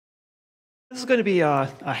This is going to be a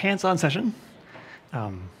hands-on session.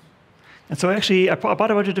 And so actually, I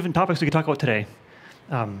brought a bunch of different topics we could talk about today.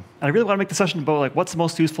 And I really want to make the session about what's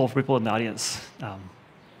most useful for people in the audience.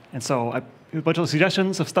 And so I have a bunch of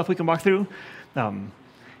suggestions of stuff we can walk through. If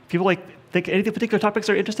people think any of the particular topics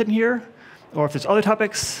are interested in here, or if there's other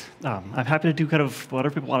topics, I'm happy to do kind of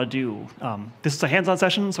whatever people want to do. This is a hands-on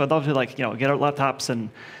session, so I'd love to get out laptops and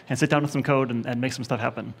sit down with some code and make some stuff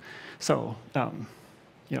happen. So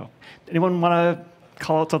anyone want to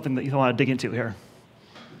call out something that you want to dig into here?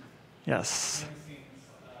 Yes.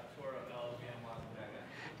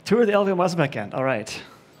 Tour of the LVM Wasm backend. All right.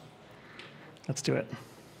 Let's do it.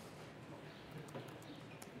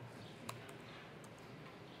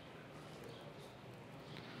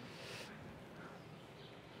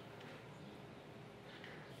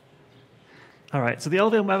 All right, so the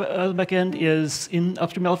LVM backend is in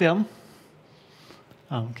upstream LVM.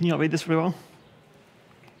 Can you all read this very well?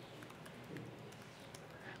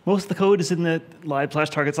 Most of the code is in the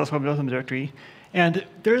lib/target/web directory, and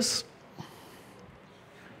there's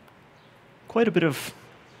quite a bit of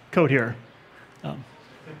code here.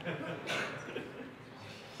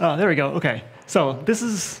 There we go. OK, so this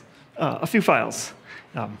is a few files.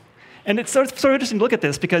 And it's sort of interesting to look at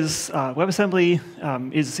this because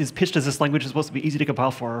WebAssembly is pitched as this language is supposed to be easy to compile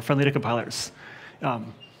for, friendly to compilers.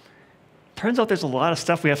 Turns out there's a lot of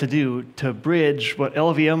stuff we have to do to bridge what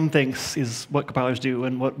LVM thinks is what compilers do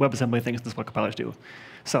and what WebAssembly thinks is what compilers do.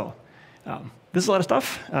 So this is a lot of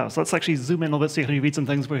stuff. So let's actually zoom in a little bit so you can read some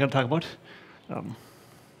things we're going to talk about.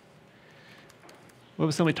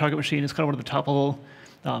 WebAssembly target machine is kind of one of the top-level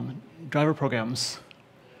driver programs.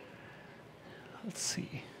 Let's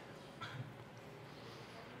see.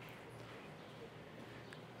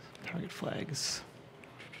 Target flags.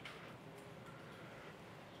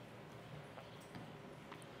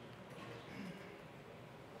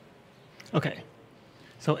 OK,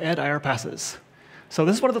 so add IR passes. So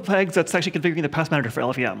this is one of the flags that's actually configuring the pass manager for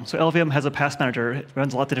LVM. So LVM has a pass manager. It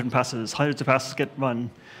runs lots of different passes. Hundreds of passes get run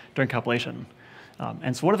during compilation.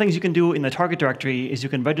 And so one of the things you can do in the target directory is you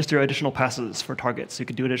can register additional passes for targets. You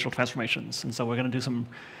can do additional transformations. And so we're going to do some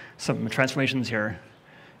transformations here.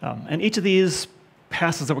 And each of these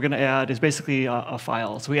passes that we're going to add is basically a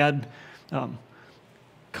file. So we add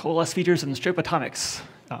coalesce features and strip atomics.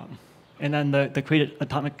 And then the create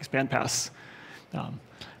atomic expand pass.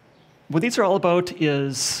 What these are all about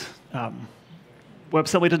is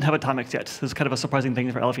WebAssembly doesn't have atomics yet. This is kind of a surprising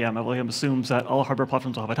thing for LVM. LVM assumes that all hardware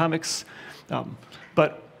platforms will have atomics.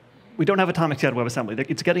 But we don't have atomics yet at WebAssembly.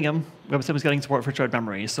 It's getting them. WebAssembly is getting support for shared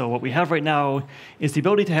memory. So what we have right now is the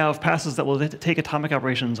ability to have passes that will take atomic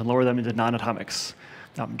operations and lower them into non-atomics,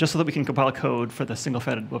 just so that we can compile code for the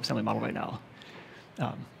single-threaded WebAssembly model right now.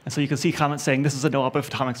 And so you can see comments saying this is a no-op if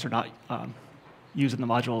atomics are not used in the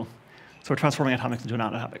module. So we're transforming atomics into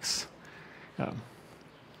non-atomics.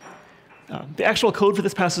 The actual code for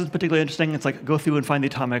this pass is particularly interesting. It's like go through and find the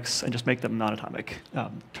atomics and just make them non-atomic.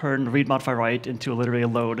 Turn read, modify, write into literally a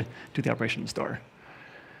load to the operation store.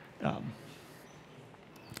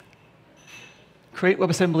 Create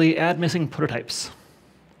WebAssembly, add missing prototypes.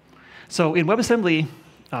 So in WebAssembly,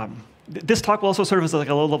 this talk will also serve as like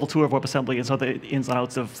a low-level tour of WebAssembly and so the ins and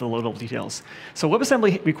outs of the low-level details. So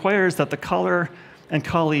WebAssembly requires that the caller and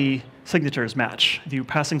callee signatures match. If you're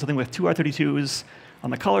passing something with two R32s on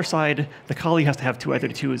the caller side, the callee has to have two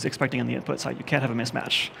R32s expecting on the input side. You can't have a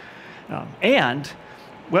mismatch. And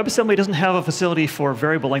WebAssembly doesn't have a facility for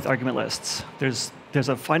variable length argument lists. There's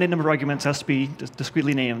a finite number of arguments, has to be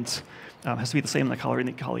discretely named, has to be the same on the caller and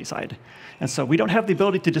the callee side. And so we don't have the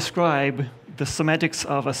ability to describe the semantics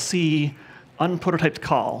of a C unprototyped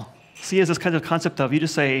call. C is this kind of concept of you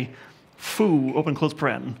just say foo, open close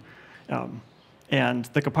paren. And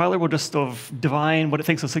the compiler will just sort of divine what it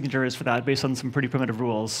thinks the signature is for that based on some pretty primitive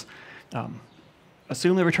rules.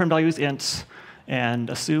 Assume the return value is int, and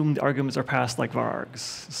assume the arguments are passed like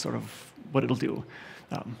varargs, is sort of what it'll do.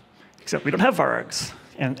 Except we don't have varargs.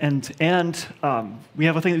 And we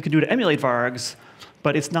have a thing that we can do to emulate varargs,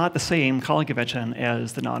 but it's not the same calling convention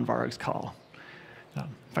as the non-varargs call.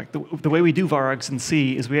 In fact, the way we do varargs in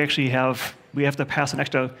C is we have to pass an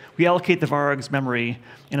extra, we allocate the varargs memory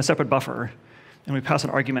in a separate buffer, and we pass an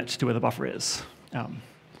argument to where the buffer is. And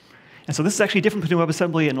so this is actually different between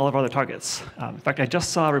WebAssembly and all of our other targets. In fact, I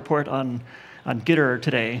just saw a report on Gitter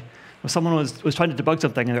today where someone was trying to debug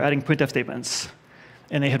something, and they're adding printf statements.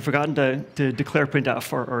 And they had forgotten to declare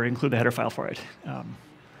printf or include the header file for it.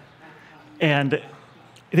 And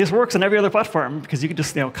this works on every other platform, because you can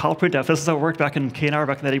just call printf. This is how it worked back in KNR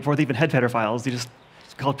back in the day before they even had header files. You just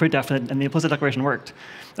called printf, and the implicit declaration worked.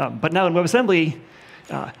 But now in WebAssembly,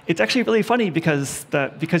 It's actually really funny because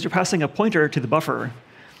you're passing a pointer to the buffer,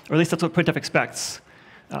 or at least that's what printf expects.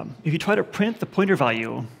 If you try to print the pointer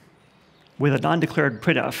value with a non-declared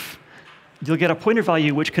printf, you'll get a pointer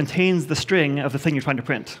value which contains the string of the thing you're trying to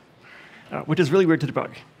print, which is really weird to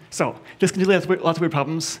debug. So this can lead to lots of weird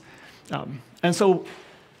problems. And so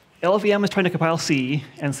LLVM is trying to compile C,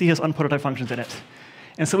 and C has unprototyped functions in it.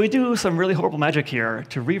 And so we do some really horrible magic here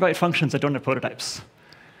to rewrite functions that don't have prototypes.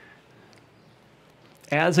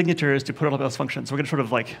 Add signatures to prototype those functions. We're going to sort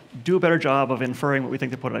of like do a better job of inferring what we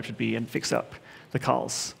think the prototype should be and fix up the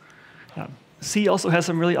calls. C also has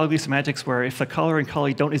some really ugly semantics where if the caller and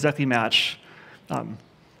callee don't exactly match,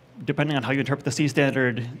 depending on how you interpret the C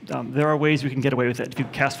standard, there are ways you can get away with it if you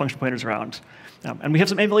cast function pointers around. And we have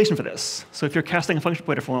some emulation for this. So if you're casting a function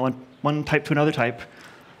pointer from one type to another type,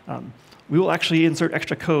 we will actually insert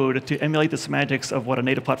extra code to emulate the semantics of what a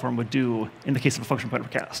native platform would do in the case of a function pointer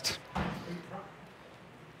cast.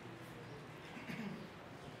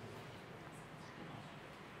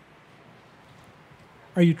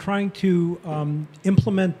 Are you trying to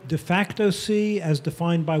implement de facto C as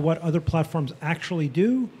defined by what other platforms actually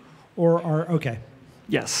do? Or are, OK.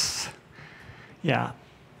 Yes. Yeah.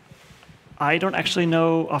 I don't actually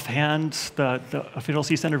know offhand the official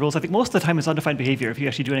C standard rules. I think most of the time it's undefined behavior if you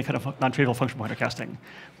actually do any kind of non-trivial function pointer casting.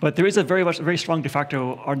 But there is a very strong de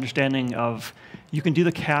facto understanding of you can do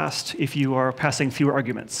the cast if you are passing fewer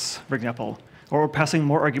arguments, for example. Or passing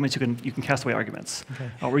more arguments, you can cast away arguments. Okay.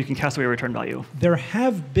 Or you can cast away a return value. There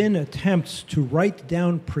have been attempts to write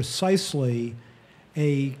down precisely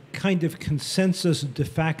a kind of consensus de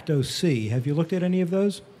facto C. Have you looked at any of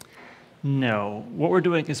those? No. What we're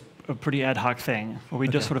doing is a pretty ad hoc thing, where we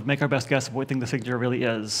just sort of make our best guess of what we think the signature really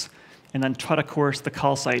is, and then try to coerce the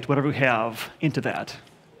call site, whatever we have, into that.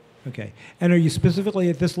 OK. And are you specifically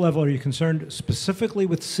at this level, are you concerned specifically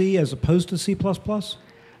with C as opposed to C++?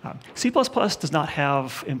 C++ does not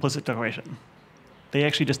have implicit declaration. They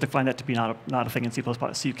actually just define that to be not a thing in C++,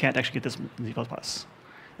 so you can't actually get this in C++.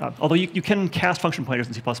 Although you can cast function pointers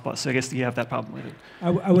in C++, so I guess you have that problem with it.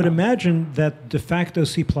 I would imagine that de facto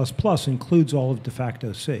C++ includes all of de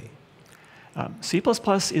facto C. C++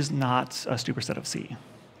 is not a superset of C.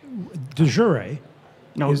 De jure?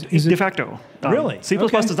 No, is de facto. Really? C++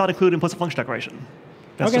 does not include implicit function declaration.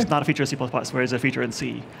 That's just not a feature of C++, whereas a feature in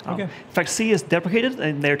C. In fact, C is deprecated,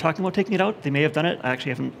 and they're talking about taking it out. They may have done it. I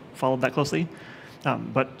actually haven't followed that closely.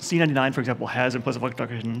 But C99, for example, has implicit function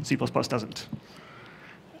declaration. C++ doesn't.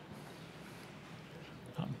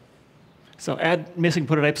 So add missing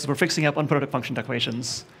prototypes. We're fixing up unprototyped function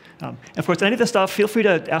declarations. And of course, any of this stuff, feel free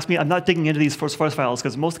to ask me. I'm not digging into these source files,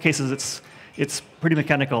 because in most cases, it's pretty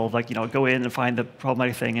mechanical. Like, go in and find the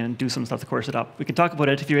problematic thing and do some stuff to coerce it up. We can talk about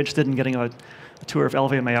it if you're interested in getting a tour of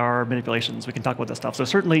LLVM manipulations. We can talk about that stuff. So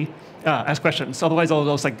certainly ask questions. Otherwise, I'll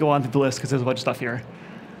just go on through the list because there's a bunch of stuff here.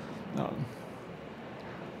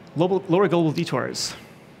 Lower global detours.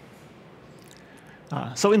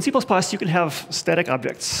 So in C++, you can have static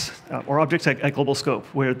objects or objects at global scope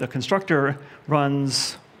where the constructor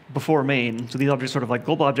runs before main. So these objects are sort of like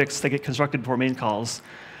global objects. They get constructed before main calls.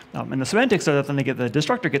 And the semantics are that then the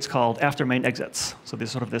destructor gets called after main exits. So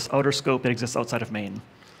there's sort of this outer scope that exists outside of main.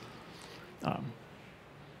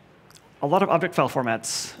 A lot of object file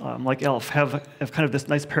formats, like ELF, have kind of this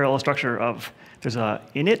nice parallel structure of there's a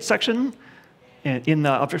init section in the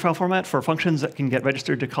object file format for functions that can get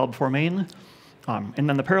registered to call before main. And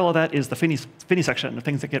then the parallel of that is the fini section, the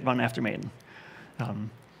things that get run after main.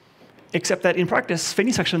 Except that in practice,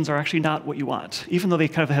 fini sections are actually not what you want, even though they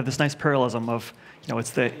kind of have this nice parallelism of,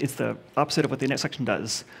 it's the opposite of what the init section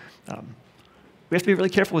does. We have to be really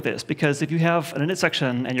careful with this, because if you have an init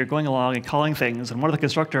section and you're going along and calling things, and one of the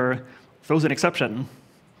constructor throws an exception,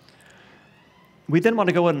 we then want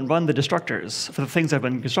to go in and run the destructors for the things that have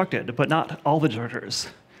been constructed, but not all the destructors.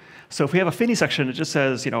 So if we have a fini section, it just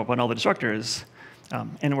says, run all the destructors,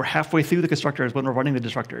 and we're halfway through the constructors when we're running the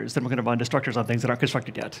destructors, then we're going to run destructors on things that aren't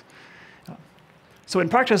constructed yet. So in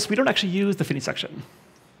practice, we don't actually use the fini section.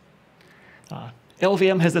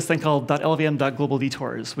 LLVM has this thing called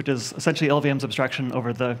 .lvm.globalDetours, which is essentially LLVM's abstraction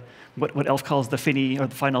over what ELF calls the fini or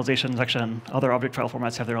the finalization section. Other object file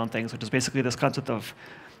formats have their own things, which is basically this concept of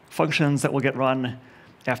functions that will get run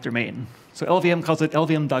after main. So LLVM calls it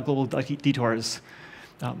lvm.globalDetours.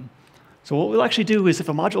 So what we'll actually do is if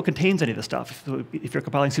a module contains any of this stuff, if you're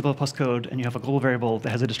compiling C++ code and you have a global variable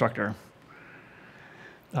that has a destructor,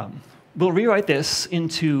 we'll rewrite this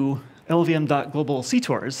into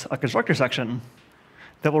lvm.globalCtours, a constructor section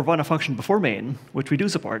that will run a function before main, which we do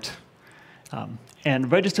support,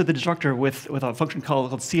 and register the destructor with a function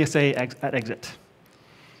called CSA at exit.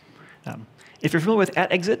 If you're familiar with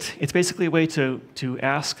 @exit, it's basically a way to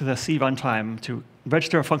ask the C runtime to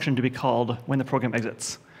register a function to be called when the program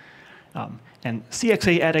exits. And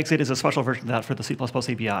CXA @exit is a special version of that for the C++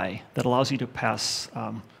 ABI that allows you to pass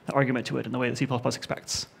an argument to it in the way that C++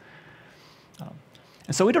 expects.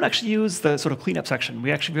 And so we don't actually use the sort of cleanup section.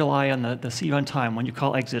 We actually rely on the C runtime when you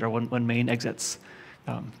call exit or when main exits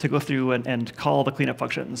to go through and call the cleanup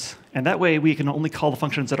functions. And that way, we can only call the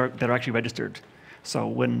functions that are actually registered. So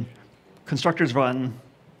when constructors run,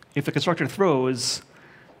 if the constructor throws,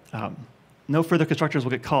 no further constructors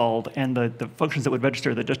will get called, and the functions that would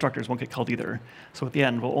register the destructors won't get called either. So at the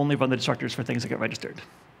end, we'll only run the destructors for things that get registered.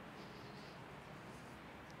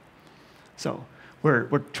 So we're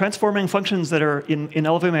transforming functions that are in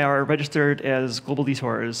LVMR registered as global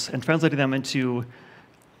detours and translating them into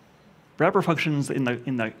wrapper functions in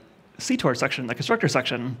the CTOR section, the constructor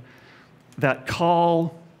section, that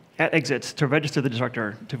call @exit to register the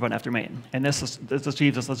destructor to run after main. And this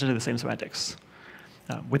achieves essentially the same semantics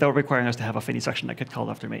without requiring us to have a Finney section that gets called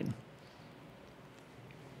after main.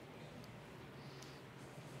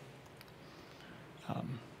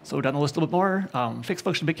 So down the list a little bit more, fixed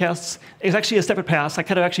function bitcasts is actually a separate pass. I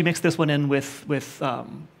kind of actually mixed this one in with the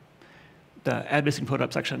add missing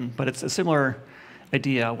prototype section, but it's a similar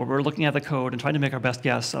idea where we're looking at the code and trying to make our best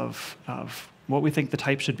guess of what we think the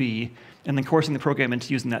type should be, and then coursing the program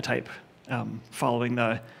into using that type, following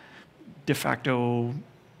the de facto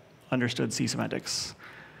understood C semantics.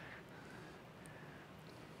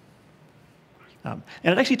 And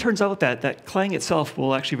it actually turns out that Clang itself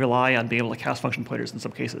will actually rely on being able to cast function pointers in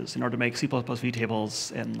some cases in order to make C++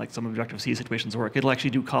 vtables and like some Objective-C situations work. It'll actually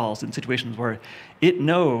do calls in situations where it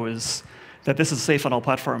knows that this is safe on all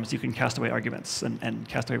platforms. You can cast away arguments and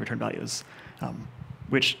cast away return values,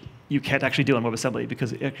 which you can't actually do on WebAssembly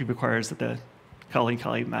because it actually requires that the calling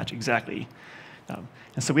match exactly.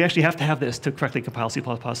 And so we actually have to have this to correctly compile C++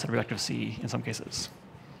 and Objective-C in some cases.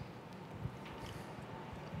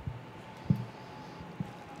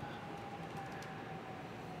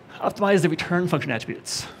 Optimize the return function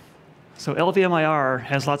attributes. So LVMIR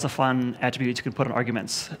has lots of fun attributes you can put on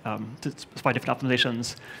arguments to specify different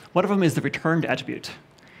optimizations. One of them is the returned attribute.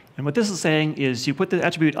 And what this is saying is you put the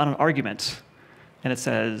attribute on an argument, and it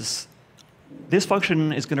says, this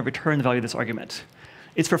function is going to return the value of this argument.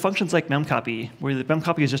 It's for functions like memcopy, where the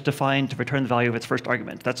memcopy is just defined to return the value of its first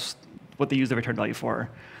argument. That's what they use the return value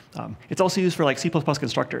for. It's also used for like C++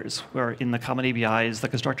 constructors, where in the common ABIs, the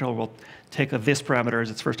constructor will take a this parameter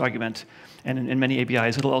as its first argument, and in many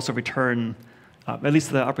ABIs, it'll also return, at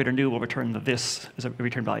least the operator new will return the this as a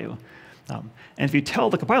return value. And if you tell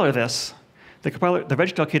the compiler this, the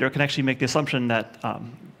register allocator can actually make the assumption that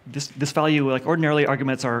this value, like ordinarily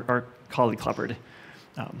arguments are called clobbered.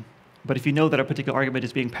 But if you know that a particular argument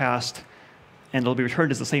is being passed and it'll be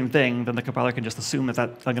returned as the same thing, then the compiler can just assume that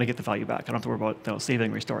I'm going to get the value back. I don't have to worry about saving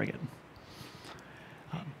and restoring it.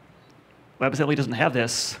 WebAssembly doesn't have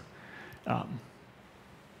this. But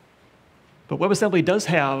WebAssembly does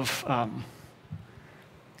have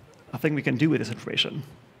a thing we can do with this information.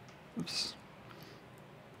 Oops.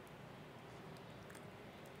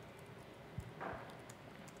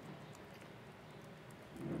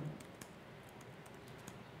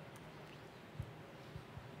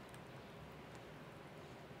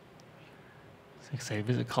 Like say,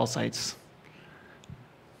 visit call sites.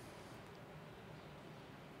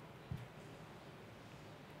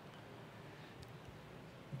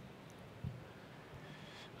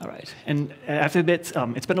 All right, and I have to admit,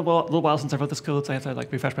 it's been a little while since I wrote this code, so I have to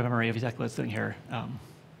like refresh my memory of exactly what's doing here.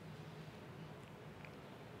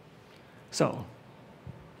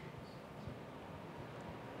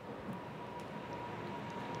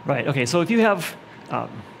 Right, okay, so if you have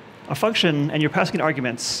a function and you're passing in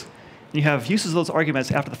arguments, and you have uses of those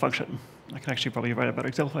arguments after the function. I can actually probably write a better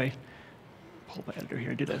example if I pull my editor here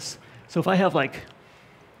and do this. So if I have like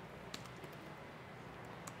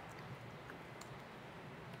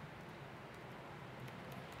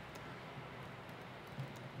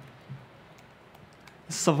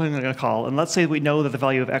this is something I'm going to call, and let's say we know that the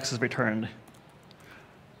value of x is returned.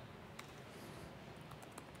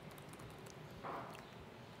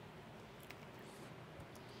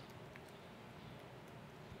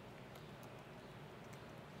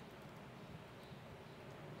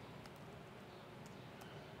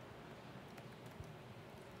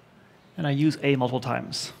 And I use A multiple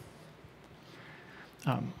times.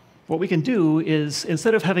 What we can do is,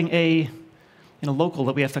 instead of having A in a local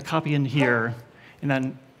that we have to copy in here and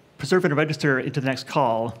then preserve in a register into the next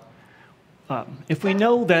call, if we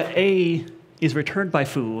know that A is returned by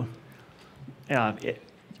foo,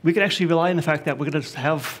 we can actually rely on the fact that we're going to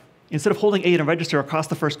have instead of holding A in a register across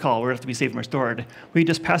the first call where it has to be saved and restored, we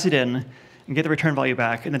just pass it in and get the return value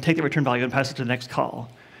back, and then take the return value and pass it to the next call.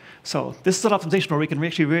 So this is an optimization where we can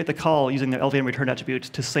actually rewrite the call using the LVM return attribute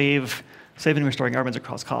to save and restoring arguments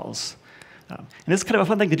across calls. And this is kind of a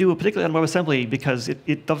fun thing to do, particularly on WebAssembly, because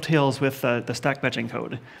it dovetails with the stack batching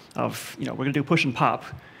code of, we're going to do push and pop.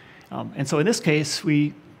 And so in this case,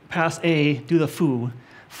 we pass A, do the foo.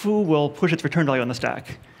 Foo will push its return value on the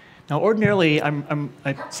stack. Now, ordinarily,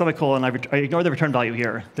 I semicolon, I ignore the return value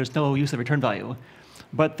here. There's no use of return value.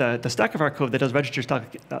 But the stack of our code that does register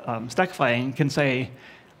stackifying can say,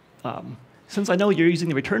 since I know you're using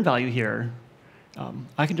the return value here,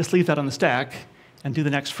 I can just leave that on the stack and do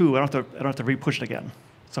the next foo. I don't have to re-push it again.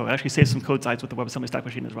 So it actually saves some code size with the WebAssembly stack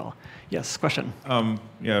machine as well. Yes, question? Yeah,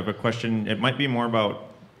 I have a question. It might be more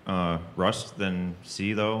about Rust than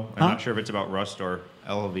C, though. I'm not sure if it's about Rust or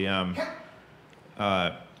LLVM.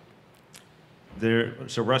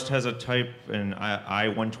 So Rust has a type, an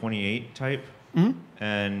I-128 type.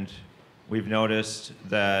 And we've noticed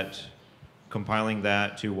that compiling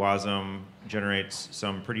that to Wasm generates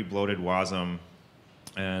some pretty bloated Wasm.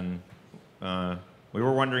 And we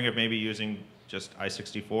were wondering if maybe using just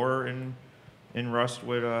I64 in Rust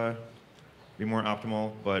would be more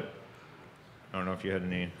optimal, but I don't know if you had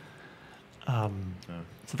any.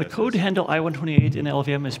 So the code to handle I-128 in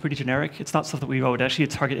LLVM is pretty generic. It's not stuff that we wrote. Actually,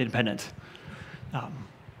 it's target independent.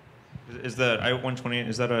 Is that I-128,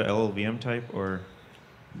 is that a LLVM type, or?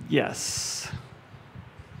 Yes.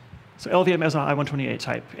 So LLVM has an I-128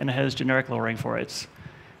 type, and it has generic lowering for it.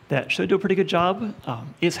 That should do a pretty good job.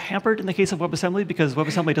 It's hampered in the case of WebAssembly because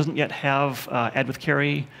WebAssembly doesn't yet have add with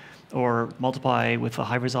carry or multiply with a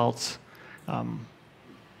high result,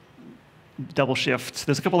 double shift.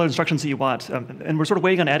 There's a couple other instructions that you want, and we're sort of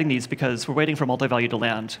waiting on adding these because we're waiting for multi-value to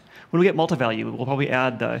land. When we get multi-value, we'll probably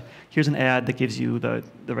add here's an add that gives you the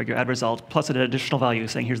regular add result plus an additional value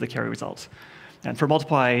saying here's the carry result. And for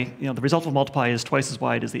multiply, the result of multiply is twice as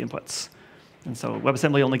wide as the inputs. And so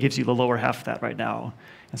WebAssembly only gives you the lower half of that right now.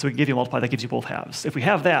 And so we can give you a multiply that gives you both halves. If we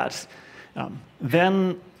have that,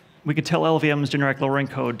 then we could tell LLVM's generic lowering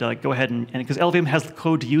code to go ahead and because LLVM has the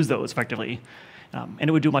code to use those effectively. And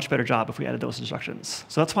it would do a much better job if we added those instructions.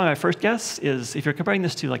 So that's why my first guess is if you're comparing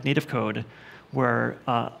this to like native code, where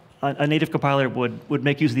a native compiler would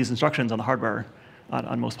make use of these instructions on the hardware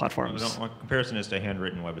on most platforms. Well, comparison is to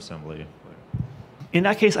handwritten WebAssembly. In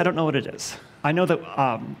that case, I don't know what it is. I know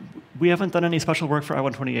that we haven't done any special work for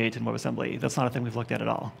I-128 in WebAssembly. That's not a thing we've looked at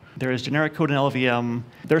all. There is generic code in LLVM.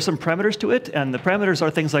 There are some parameters to it, and the parameters are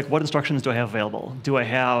things like what instructions do I have available? Do I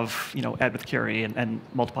have add with carry and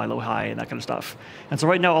multiply low high and that kind of stuff? And so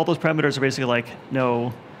right now, all those parameters are basically like,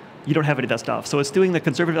 no, you don't have any of that stuff. So it's doing the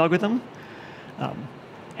conservative algorithm.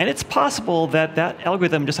 And it's possible that that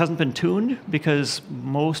algorithm just hasn't been tuned because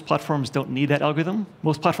most platforms don't need that algorithm.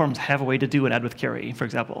 Most platforms have a way to do an add with carry, for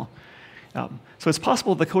example. So it's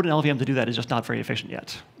possible the code in LLVM to do that is just not very efficient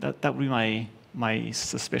yet. That would be my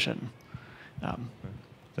suspicion.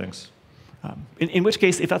 Thanks. In which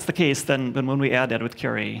case, if that's the case, then when we add with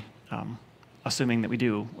carry, assuming that we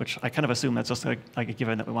do, which I kind of assume that's just like a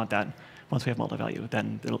given that we want that, once we have multi-value,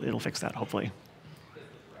 then it'll fix that, hopefully.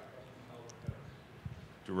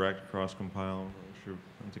 Direct cross-compile, I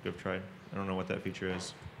don't think I've tried. I don't know what that feature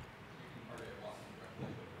is.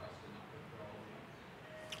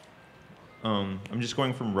 I'm just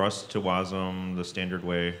going from Rust to Wasm the standard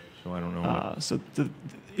way, so I don't know. So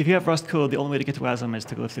if you have Rust code, the only way to get to Wasm is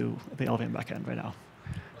to go through the LLVM backend right now.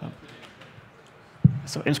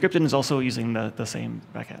 So Inscription is also using the same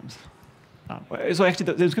backends. So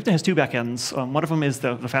actually, the Inscription has two backends. One of them is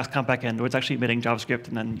the fast comp backend, where it's actually emitting JavaScript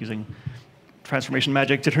and then using transformation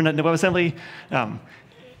magic to turn that into WebAssembly.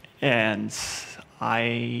 And its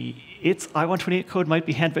I-128 code might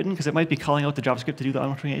be handwritten because it might be calling out the JavaScript to do the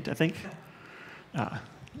I-128, I think.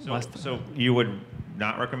 So you would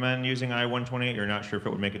not recommend using I-128? You're not sure if it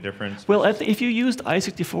would make a difference? Well, if you used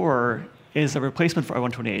I-64 as a replacement for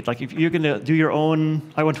I-128, like if you're going to do your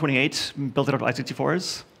own I-128, build it out of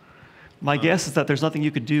I-64s, my guess is that there's nothing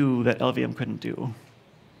you could do that LLVM couldn't do.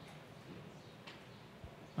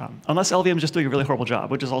 Unless LLVM is just doing a really horrible job,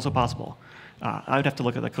 which is also possible. I would have to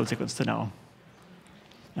look at the code sequence to know.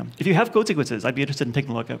 If you have code sequences, I'd be interested in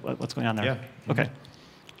taking a look at what's going on there. Yeah. OK.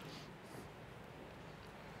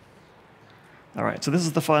 All right, so this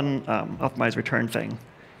is the fun optimized return thing.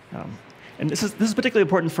 And this is particularly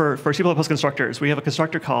important for C++ constructors. We have a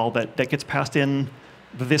constructor call that gets passed in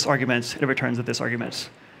this argument, and it returns this argument.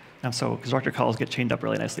 And so constructor calls get chained up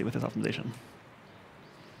really nicely with this optimization.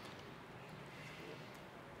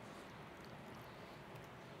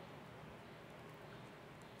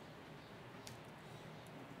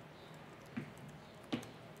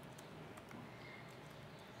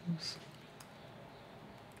 Oops.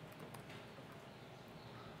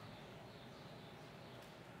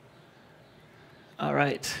 All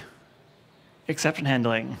right. Exception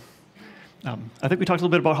handling. I think we talked a little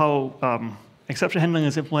bit about how exception handling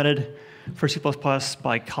is implemented for C++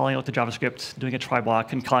 by calling out the JavaScript, doing a try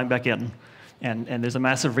block, and calling back in. And there's a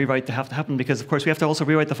massive rewrite that has to happen because, of course, we have to also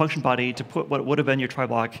rewrite the function body to put what would have been your try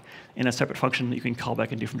block in a separate function that you can call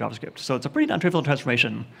back and do from JavaScript. So it's a pretty non-trivial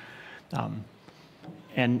transformation.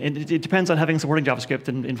 And it depends on having supporting JavaScript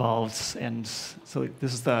involved. And so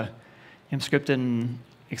this is the mscripten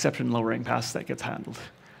exception lowering pass that gets handled.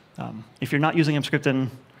 If you're not using mscripten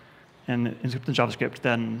and mscripten JavaScript,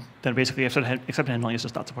 then basically exception handling is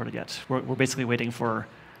just not supported yet. We're basically waiting for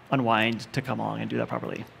unwind to come along and do that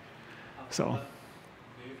properly. So.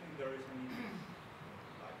 Do you think there is any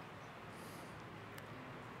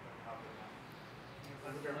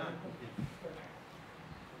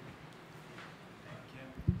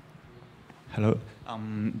Hello.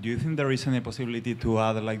 Do you think there is any possibility to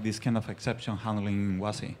add like this kind of exception handling in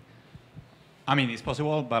Wasi? I mean, it's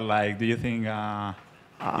possible, but like, do you think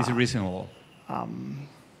is it reasonable?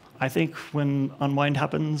 I think when unwind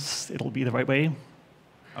happens, it'll be the right way.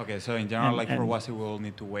 Okay, so in general, like for Wasi, we'll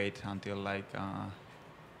need to wait until like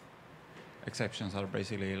exceptions are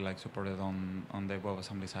basically like supported on the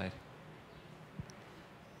WebAssembly side.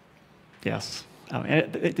 Yes.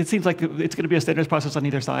 It seems like it's going to be a standards process on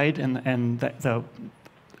either side, and the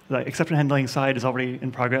exception handling side is already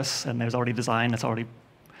in progress, and there's already design that's already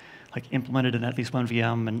like implemented in at least one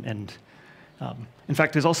VM, and in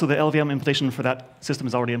fact, there's also the LVM implementation for that system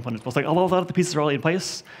is already implemented. It's like although a lot of the pieces are already in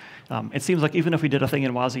place, it seems like even if we did a thing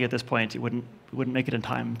in Wasi at this point, it wouldn't make it in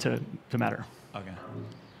time to matter. Okay.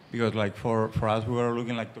 Because like for us, we were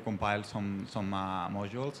looking like to compile some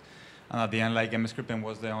modules, and at the end, like mscripten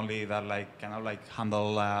was the only that like kind of like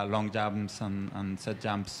handle long jumps and set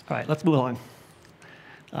jumps. All right, let's move along.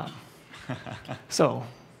 So,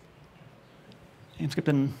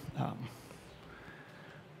 mscripten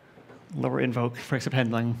lower invoke for exception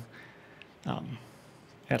handling.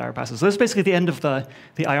 Add IR passes. So this is basically the end of the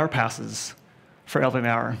IR passes for LVM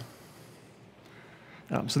IR.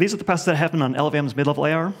 So these are the passes that happen on LVM's mid-level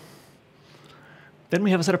IR. Then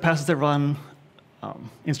we have a set of passes that run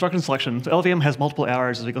instruction selection. So LVM has multiple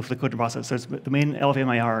IRs as we go through the coding process. There's the main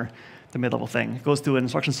LVM IR, the mid-level thing. It goes through an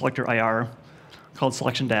instruction selector IR called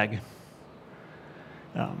selection DAG.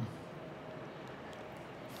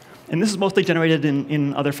 And this is mostly generated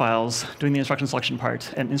in other files doing the instruction selection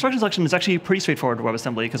part. And instruction selection is actually pretty straightforward to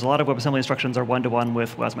WebAssembly because a lot of WebAssembly instructions are one-to-one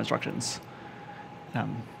with Wasm instructions.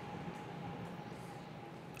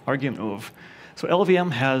 Argument move. So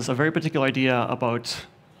LVM has a very particular idea about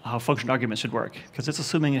how function arguments should work because it's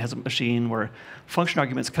assuming it has a machine where function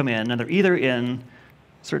arguments come in and they're either in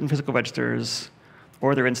certain physical registers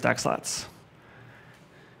or they're in stack slots.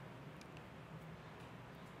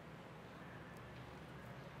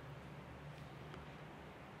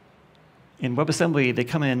 In WebAssembly, they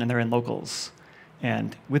come in and they're in locals.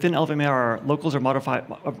 And within LVM, locals are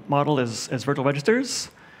modeled as virtual registers.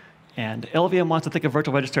 And LVM wants to think of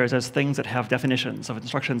virtual registers as things that have definitions of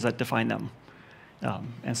instructions that define them.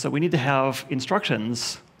 And so we need to have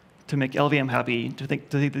instructions to make LVM happy, to think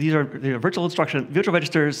these are virtual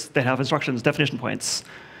registers that have instructions, definition points.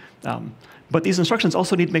 But these instructions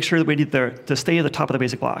also need to make sure that we need to stay at the top of the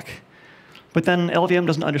basic block. But then LVM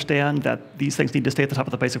doesn't understand that these things need to stay at the top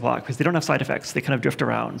of the basic block because they don't have side effects. They kind of drift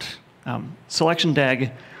around. Selection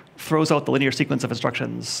DAG throws out the linear sequence of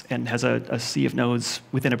instructions and has a sea of nodes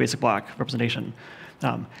within a basic block representation.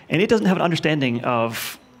 And it doesn't have an understanding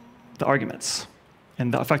of the arguments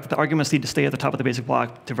and the fact that the arguments need to stay at the top of the basic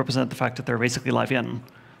block to represent the fact that they're basically live in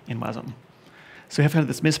Wasm. So we have kind of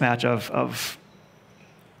this mismatch of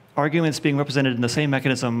arguments being represented in the same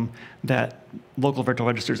mechanism that local virtual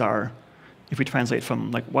registers are, if we translate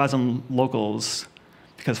from like Wasm locals,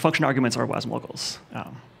 because function arguments are Wasm locals,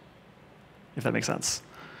 if that makes sense.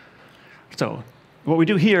 So what we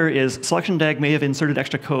do here is selection DAG may have inserted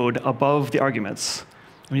extra code above the arguments.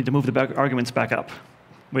 We need to move the arguments back up,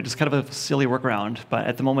 which is kind of a silly workaround, but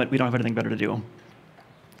at the moment we don't have anything better to do. To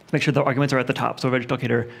make sure the arguments are at the top, so a register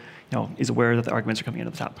locator is aware that the arguments are coming in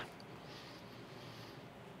at the top.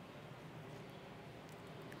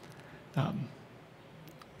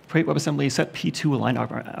 Create WebAssembly set P2 align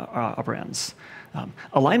operands.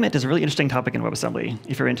 Alignment is a really interesting topic in WebAssembly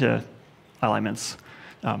if you're into alignments.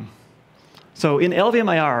 So in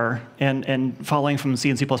LVM IR and following from C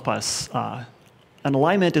and C++, an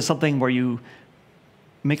alignment is something where you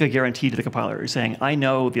make a guarantee to the compiler. You're saying, I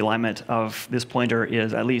know the alignment of this pointer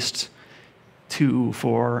is at least 2,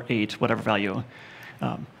 4, 8, whatever value.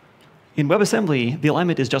 in WebAssembly, the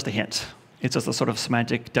alignment is just a hint. It's just a sort of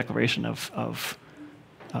semantic declaration of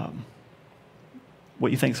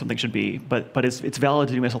what you think something should be, but it's valid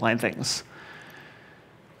to do misaligned things.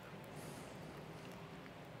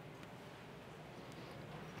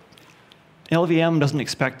 LVM doesn't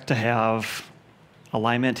expect to have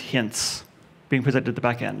alignment hints being presented at the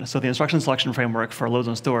back end. So the instruction selection framework for loads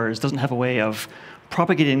and stores doesn't have a way of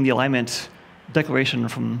propagating the alignment declaration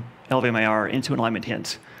from LVMIR into an alignment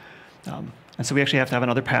hint. And so we actually have to have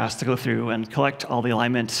another pass to go through and collect all the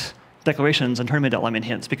alignment declarations and turn them into alignment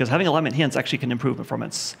hints, because having alignment hints actually can improve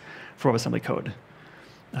performance for WebAssembly code.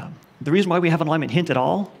 The reason why we have an alignment hint at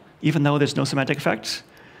all, even though there's no semantic effect,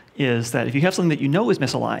 is that if you have something that you know is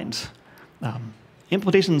misaligned,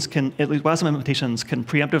 implementations can, at least Wasm implementations, can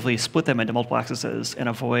preemptively split them into multiple accesses and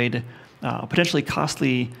avoid potentially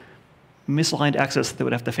costly misaligned access that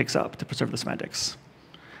would have to fix up to preserve the semantics.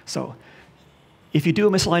 So if you do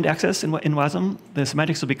a misaligned access in Wasm, the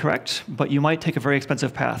semantics will be correct, but you might take a very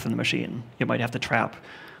expensive path in the machine. You might have to trap,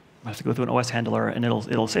 have to go through an OS handler, and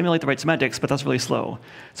it'll simulate the right semantics, but that's really slow.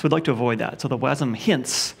 So we'd like to avoid that. So the Wasm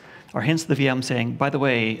hints are hints to the VM saying, by the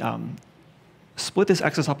way, split this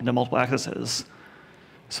access up into multiple accesses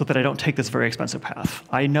so that I don't take this very expensive path.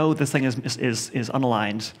 I know this thing is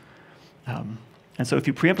unaligned. And so if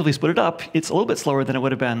you preemptively split it up, it's a little bit slower than it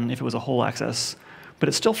would have been if it was a whole access, but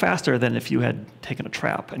it's still faster than if you had taken a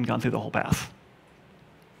trap and gone through the whole path.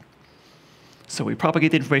 So we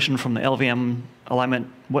propagate the information from the LVM alignment,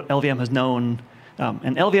 what LVM has known,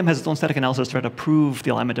 and LVM has its own static analysis to try to prove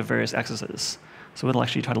the alignment of various accesses. So it'll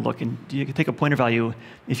actually try to look, and you can take a pointer value.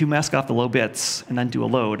 If you mask off the low bits and then do a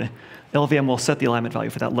load, LVM will set the alignment value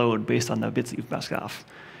for that load based on the bits that you've masked off.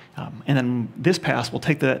 And then this pass will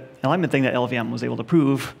take the alignment thing that LVM was able to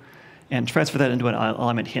prove and transfer that into an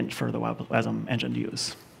alignment hint for the Wasm engine to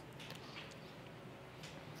use.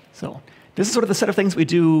 So this is sort of the set of things we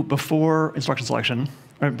do before instruction selection,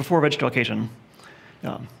 or before register allocation.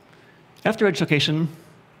 After register allocation,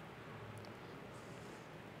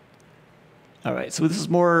 all right, so this is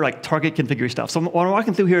more like target configure stuff. So what I'm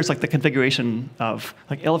walking through here is like the configuration of,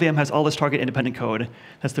 like LVM has all this target independent code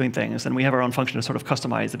that's doing things, and we have our own function to sort of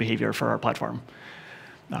customize the behavior for our platform.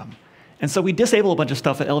 And so we disable a bunch of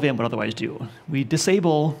stuff that LVM would otherwise do. We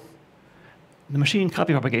disable the machine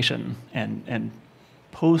copy propagation and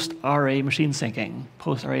post-RA machine syncing,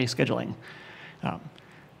 post-RA scheduling.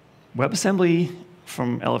 WebAssembly,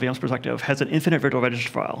 from LVM's perspective, has an infinite virtual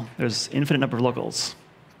register file. There's an infinite number of locals.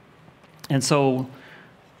 And so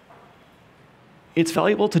it's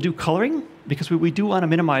valuable to do coloring, because we do want to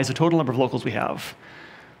minimize the total number of locals we have,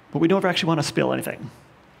 but we don't actually want to spill anything.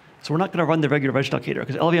 So we're not going to run the regular register allocator,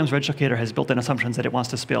 because LVM's register allocator has built-in assumptions that it wants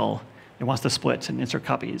to spill, it wants to split and insert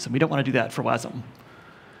copies, and we don't want to do that for Wasm.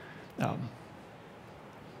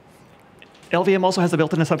 LVM also has a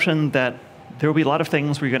built-in assumption that there will be a lot of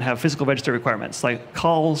things where you're going to have physical register requirements, like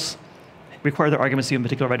calls require their arguments to be in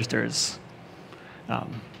particular registers.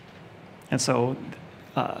 And so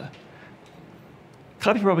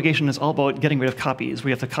copy propagation is all about getting rid of copies.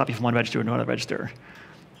 We have to copy from one register to another register.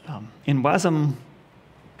 In Wasm,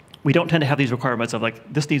 we don't tend to have these requirements of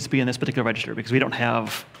like, this needs to be in this particular register, because we don't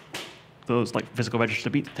have those like physical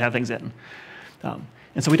registers to have things in.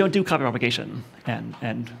 And so we don't do copy propagation,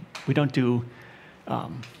 and we don't do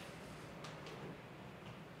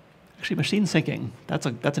actually machine syncing. That's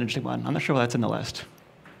an interesting one. I'm not sure why that's in the list.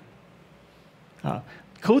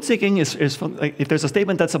 Code syncing is like, if there's a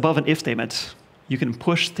statement that's above an if statement, you can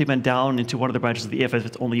push the statement down into one of the branches of the if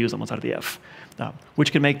it's only used on one side of the if,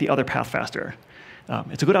 which can make the other path faster.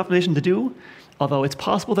 It's a good optimization to do, although it's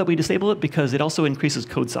possible that we disable it because it also increases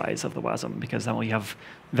code size of the Wasm, because then we have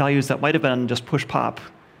values that might have been just push pop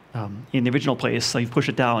in the original place, so you push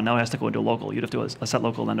it down, now it has to go into a local. You'd have to do a set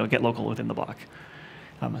local and then a get local within the block.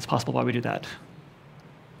 It's possible why we do that.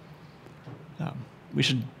 We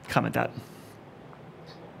should comment that.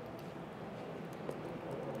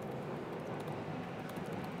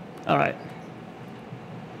 All right.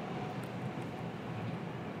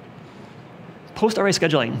 Post-array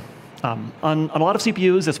scheduling. On a lot of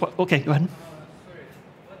CPUs, it's what, OK, go ahead. Sorry,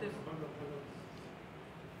 what is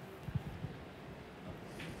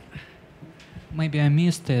maybe I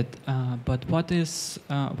missed it, but what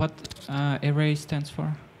array stands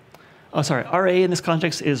for? Oh, sorry. RA in this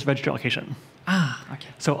context is register allocation. Ah, OK.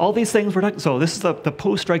 So all these things we're talking. So this is the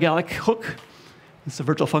post-regalic hook. It's a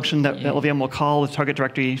virtual function that LVM will call the target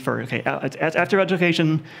directory for, OK, after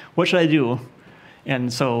registration, what should I do?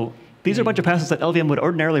 And so these are a bunch of passes that LVM would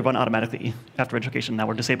ordinarily run automatically after registration. Now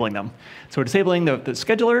we're disabling them. So we're disabling the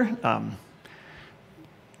scheduler.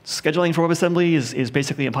 Scheduling for WebAssembly is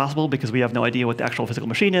basically impossible because we have no idea what the actual physical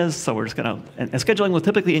machine is. So we're just going to, and scheduling will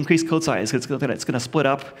typically increase code size. It's going to split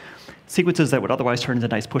up sequences that would otherwise turn into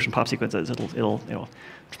nice push and pop sequences. It'll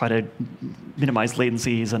try to minimize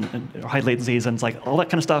latencies and hide latencies, and it's like all that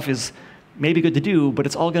kind of stuff is maybe good to do, but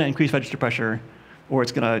it's all going to increase register pressure, or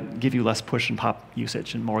it's going to give you less push and pop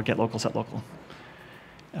usage and more get local, set local.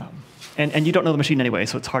 And you don't know the machine anyway,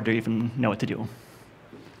 so it's hard to even know what to do.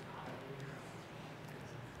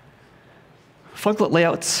 Funclet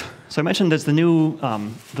layouts. So I mentioned there's the new,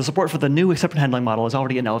 the support for the new exception handling model is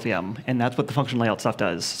already in LVM, and that's what the function layout stuff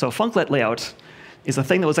does. So funclet layout is a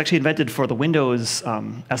thing that was actually invented for the Windows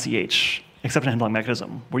SEH, exception handling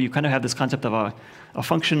mechanism, where you kind of have this concept of a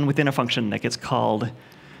function within a function that gets called.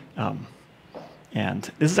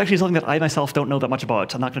 And this is actually something that I myself don't know that much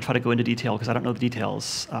about. I'm not going to try to go into detail because I don't know the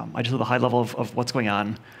details. I just know the high level of what's going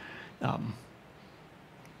on.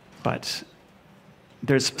 But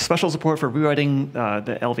there's special support for rewriting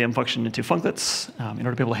the LVM function into funclets in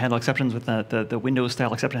order to be able to handle exceptions with the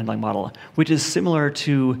Windows-style exception handling model, which is similar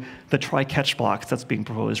to the try-catch blocks that's being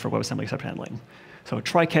proposed for WebAssembly exception handling. So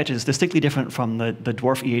try-catch is distinctly different from the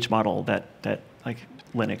dwarf EH model that like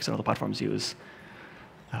Linux and other platforms use,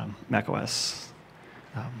 Mac OS.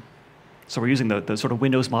 So we're using the sort of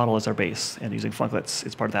Windows model as our base, and using funklets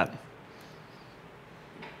is part of that.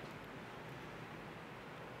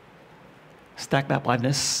 Stack map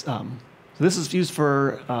liveness. So this is used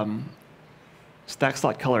for stack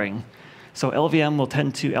slot coloring. So LVM will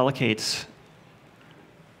tend to allocate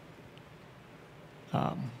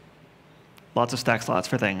lots of stack slots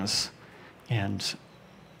for things. And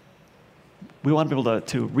we want to be able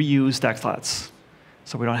to reuse stack slots.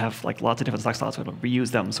 So we don't have like lots of different stack slots. We don't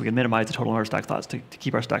reuse them, so we can minimize the total number of stack slots to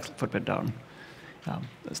keep our stack footprint down.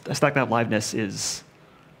 Stack map liveness is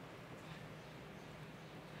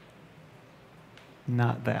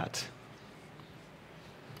not that.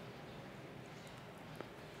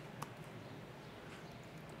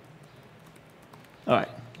 All right.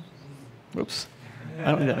 Oops.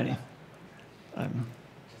 I don't need that many.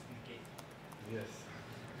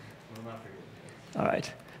 All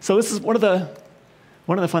right. So this is one of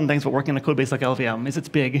the fun things about working on a code base like LVM is it's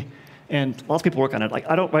big, and lots of people work on it. Like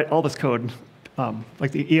I don't write all this code,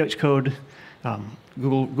 like the EH code.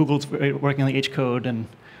 Google's working on the H code, and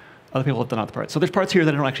other people have done other parts. So there's parts here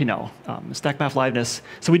that I don't actually know. Stack map liveness.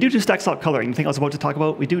 So we do stack slot coloring. The thing I was about to talk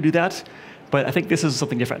about, we do that, but I think this is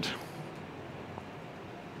something different.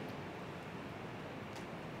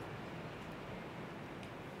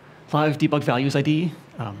 Live debug values ID.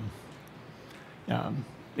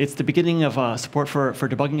 It's the beginning of support for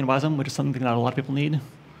debugging in Wasm, which is something that not a lot of people need.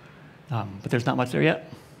 But there's not much there yet.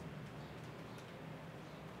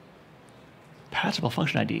 Patchable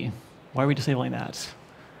function ID. Why are we disabling that?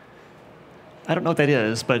 I don't know what that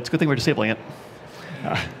is, but it's a good thing we're disabling it.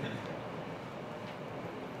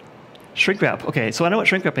 Shrink wrap. OK, so I know what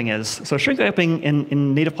shrink wrapping is. So shrink wrapping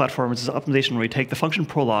in native platforms is an optimization where we take the function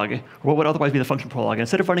prologue, or what would otherwise be the function prologue, and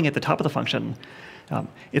instead of running at the top of the function,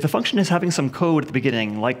 if the function is having some code at the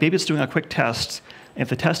beginning, like maybe it's doing a quick test, and if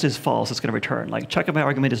the test is false, it's going to return. Like check if my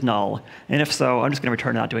argument is null, and if so, I'm just going to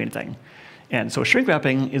return and not do anything. And so shrink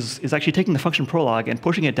wrapping is actually taking the function prologue and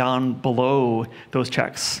pushing it down below those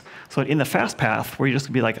checks. So in the fast path, where you're just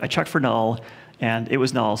going to be like, I checked for null, and it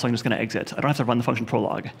was null, so I'm just going to exit. I don't have to run the function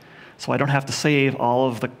prologue. So I don't have to save all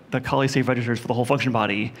of the Kali save registers for the whole function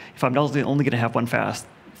body if I'm only going to have one fast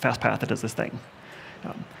path that does this thing.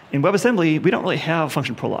 In WebAssembly, we don't really have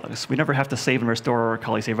function prologues. We never have to save and restore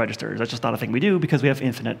Kali save registers. That's just not a thing we do because we have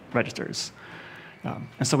infinite registers.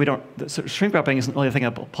 And so we don't. So shrink wrapping isn't really a thing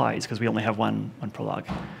that applies because we only have one prologue.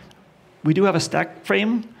 We do have a stack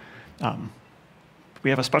frame. We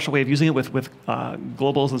have a special way of using it with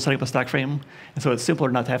globals and setting up a stack frame. And so it's simpler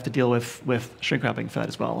not to have to deal with shrink wrapping for that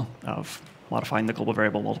as well, of modifying the global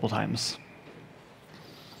variable multiple times.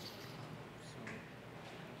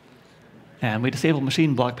 And we disable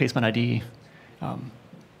machine block pacement ID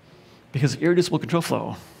because irreducible control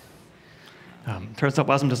flow. Turns out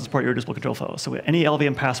Wasm doesn't support irreducible control flow. So any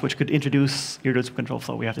LVM pass which could introduce irreducible control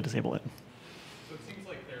flow, we have to disable it. So it seems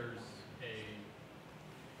like there's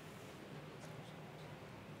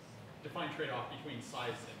a defined trade-off between size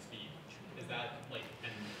and speed. Is that like,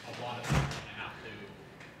 and a lot of things are going to have to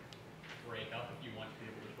break up if you want to be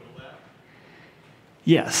able to twiddle that?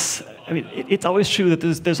 Yes. I mean, it's always true that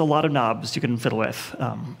there's a lot of knobs you can fiddle with,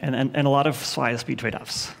 and a lot of size speed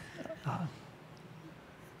trade-offs.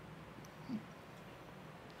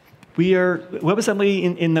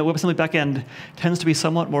 WebAssembly in the WebAssembly backend tends to be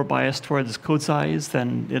somewhat more biased towards code size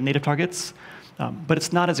than native targets. But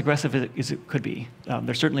it's not as aggressive as it could be.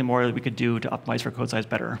 There's certainly more that we could do to optimize for code size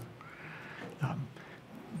better.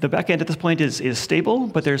 The backend at this point is stable,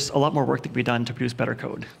 but there's a lot more work that can be done to produce better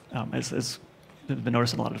code, as has been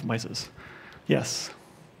noticed in a lot of devices. Yes?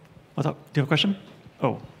 What's up? Do you have a question?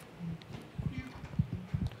 Oh.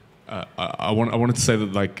 I wanted to say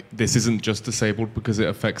that like this isn't just disabled because it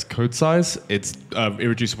affects code size. It's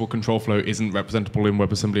irreducible control flow isn't representable in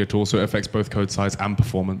WebAssembly at all, so it affects both code size and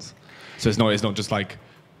performance. So it's not just like,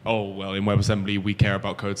 oh well, in WebAssembly we care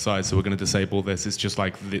about code size, so we're going to disable this. It's just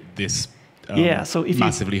like this. So if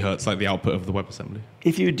massively hurts like the output of the WebAssembly.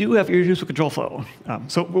 If you do have irreducible control flow,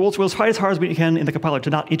 so we'll try as hard as we can in the compiler to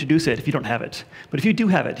not introduce it if you don't have it. But if you do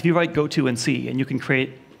have it, if you write goto in C and you can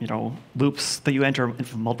create loops that you enter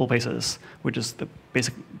from multiple places, which is the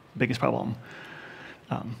biggest problem,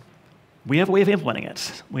 we have a way of implementing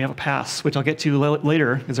it. We have a pass, which I'll get to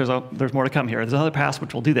later, because there's more to come here. There's another pass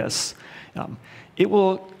which will do this. It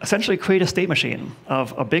will essentially create a state machine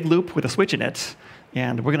of a big loop with a switch in it.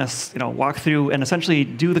 And we're going to walk through and essentially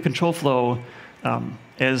do the control flow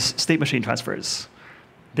as state machine transfers.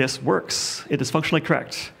 This works. It is functionally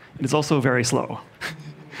correct. It is also very slow.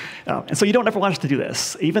 And so you don't ever want us to do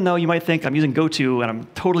this. Even though you might think I'm using goto and I'm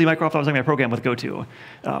totally micro-optimizing my program with goto,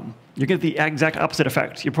 you get the exact opposite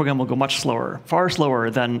effect. Your program will go much slower, far slower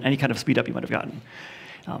than any kind of speed up you might have gotten.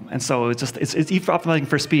 And so it's even for optimizing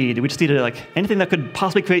for speed. We just need to anything that could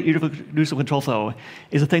possibly create irreducible control flow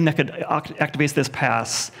is a thing that could activate this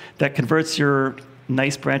pass that converts your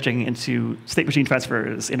nice branching into state machine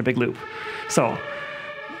transfers in a big loop. So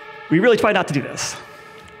we really try not to do this.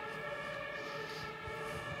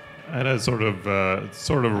 I had a sort of a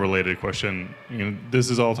related question. This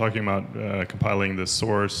is all talking about compiling the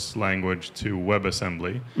source language to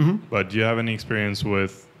WebAssembly. Mm-hmm. But do you have any experience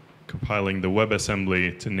with compiling the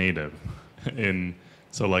WebAssembly to native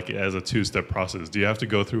so like as a two-step process? Do you have to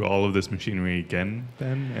go through all of this machinery again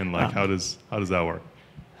then? And how does that work?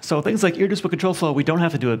 So things like irreducible control flow, we don't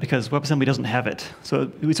have to do it because WebAssembly doesn't have it. So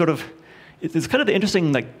we it's kind of the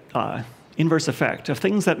interesting inverse effect of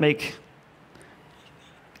things that make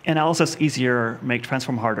analysis easier make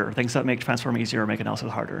transform harder. Things that make transform easier make analysis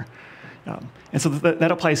harder. And so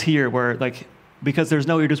that applies here where because there's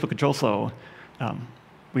no irreducible control flow,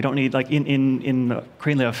 we don't need, in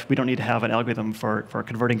CraneLift, we don't need to have an algorithm for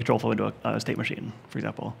converting control flow into a state machine, for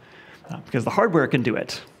example, because the hardware can do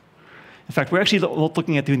it. In fact, we're actually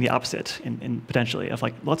looking at doing the opposite potentially of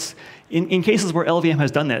in cases where LVM has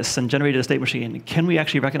done this and generated a state machine, can we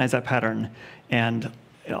actually recognize that pattern and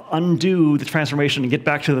undo the transformation and get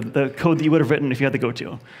back to the code that you would have written if you had the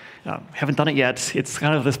goto? Haven't done it yet. It's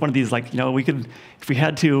kind of one of these we could, if we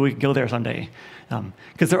had to, we could go there someday.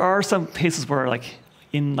 Because there are some cases where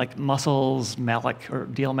in muscles malloc or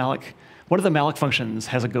DL malloc, one of the malloc functions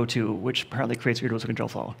has a goto, which apparently creates irreducible control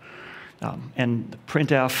flow. And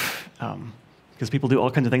printf, because people do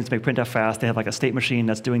all kinds of things to make printf fast, they have a state machine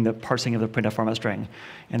that's doing the parsing of the printf format string.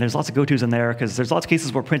 And there's lots of gotos in there, because there's lots of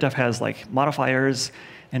cases where printf has modifiers,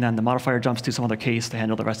 and then the modifier jumps to some other case to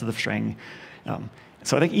handle the rest of the string.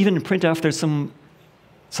 So I think even in printf, there's some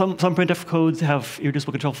printf codes have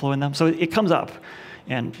irreducible control flow in them. So it comes up.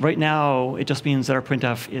 And right now, it just means that our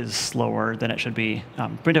printf is slower than it should be.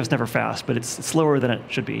 Printf is never fast, but it's slower than it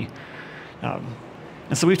should be.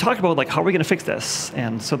 And so we've talked about how are we going to fix this?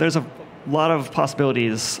 And so there's a lot of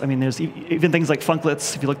possibilities. I mean, there's even things like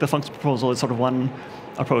funklets. If you look at the function proposal, it's sort of one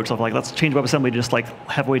approach of let's change WebAssembly to just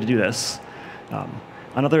have a way to do this.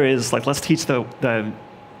 Another is let's teach the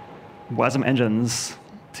Wasm engines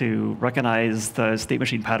to recognize the state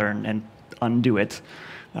machine pattern and undo it,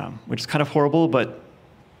 which is kind of horrible, but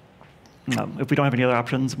if we don't have any other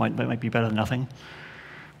options, it might be better than nothing.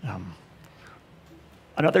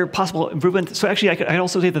 Another possible improvement, so actually I'd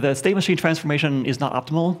also say that the state machine transformation is not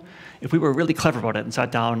optimal. If we were really clever about it and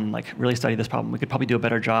sat down and really studied this problem, we could probably do a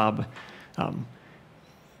better job.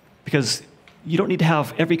 Because you don't need to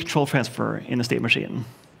have every control transfer in the state machine.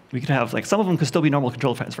 We could have, some of them could still be normal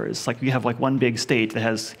control transfers. You have one big state that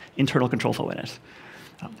has internal control flow in it.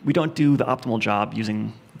 We don't do the optimal job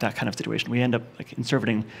using that kind of situation. We end up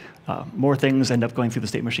inserting more things, end up going through the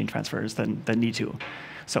state machine transfers than need to.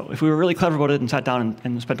 So if we were really clever about it and sat down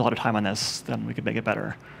and spent a lot of time on this, then we could make it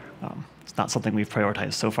better. It's not something we've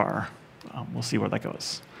prioritized so far. We'll see where that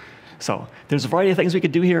goes. So there's a variety of things we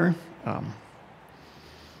could do here.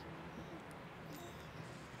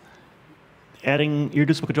 Adding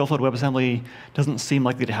irreducible control flow to WebAssembly doesn't seem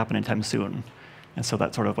likely to happen anytime soon. And so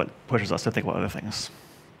that's sort of what pushes us to think about other things.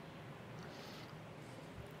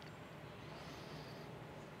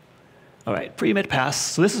 All right, pre-emit pass.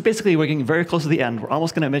 So this is basically we're getting very close to the end. We're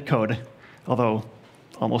almost going to emit code, although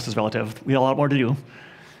almost is relative. We have a lot more to do.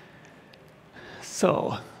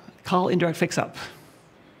 So call indirect fixup.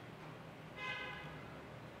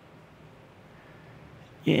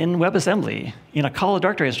 In WebAssembly, in a call a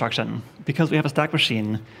directory instruction, because we have a stack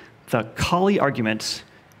machine, the callee argument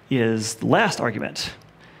is the last argument.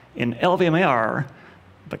 In LVMAR,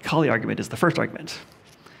 the callee argument is the first argument.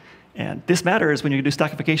 And this matters when you do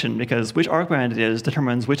stackification, because which argument it is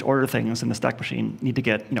determines which order things in the stack machine need to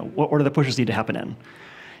get, what order the pushes need to happen in.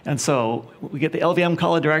 And so we get the LVM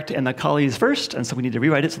call direct and the callee is first, and so we need to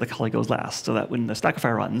rewrite it so the callee goes last, so that when the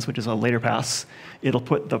stackifier runs, which is a later pass, it'll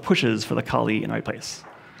put the pushes for the callee in the right place.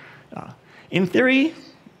 In theory,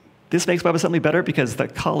 this makes WebAssembly better because the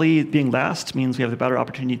callee being last means we have a better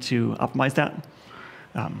opportunity to optimize that.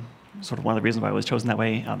 Sort of one of the reasons why it was chosen that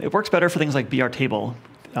way. It works better for things like BR table.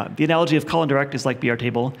 The analogy of call and direct is like BR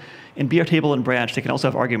table. In BR table and branch, they can also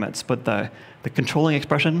have arguments, but the controlling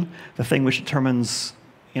expression, the thing which determines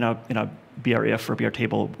in a BRIF or BR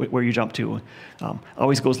table where you jump to,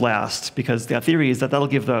 always goes last, because the theory is that that'll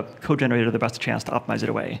give the code generator the best chance to optimize it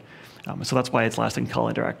away. So that's why it's last in call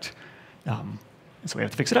and direct. So we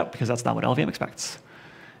have to fix it up, because that's not what LVM expects.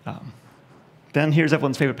 Then here's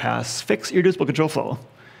everyone's favorite pass, fix irreducible control flow.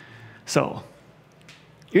 So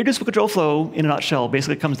irreducible control flow, in a nutshell,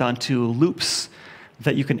 basically comes down to loops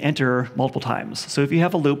that you can enter multiple times. So if you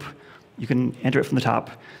have a loop, you can enter it from the top.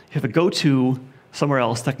 You have a go-to somewhere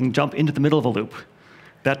else that can jump into the middle of a loop.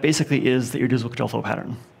 That basically is the irreducible control flow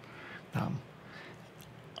pattern.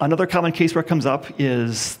 Another common case where it comes up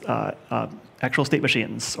is actual state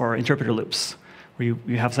machines or interpreter loops, where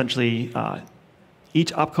you have essentially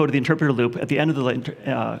each opcode of the interpreter loop. At the end of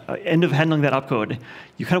the end of handling that opcode,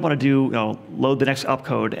 you kind of want to do load the next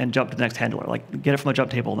opcode and jump to the next handler, like get it from the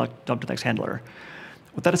jump table, not jump to the next handler.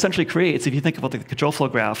 What that essentially creates, if you think about the control flow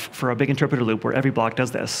graph for a big interpreter loop where every block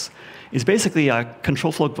does this, is basically a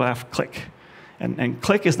control flow graph click. And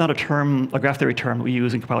click is not a term, a graph theory term that we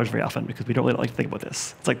use in compilers very often, because we don't really like to think about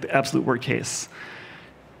this. It's like the absolute worst case.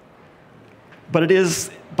 But it is,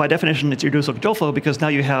 by definition, it's irreducible control flow, because now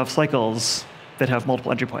you have cycles that have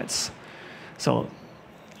multiple entry points. So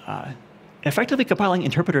effectively compiling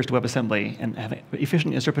interpreters to WebAssembly and having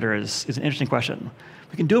efficient interpreters is an interesting question.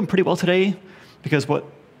 We can do them pretty well today, because what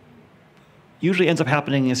usually ends up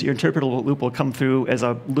happening is your interpreter loop will come through as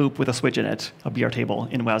a loop with a switch in it, a BR table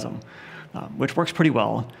in Wasm, which works pretty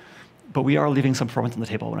well. But we are leaving some performance on the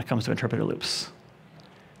table when it comes to interpreter loops.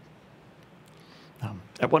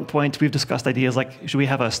 At one point, we've discussed ideas like, should we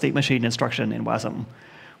have a state machine instruction in Wasm,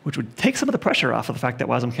 which would take some of the pressure off of the fact that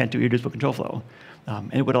Wasm can't do irreducible control flow.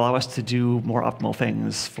 And it would allow us to do more optimal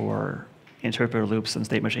things for interpreter loops and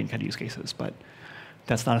state machine kind of use cases. But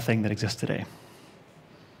that's not a thing that exists today.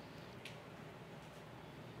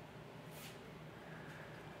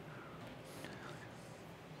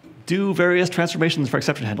 Do various transformations for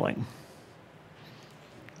exception handling.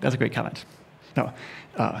 That's a great comment. No,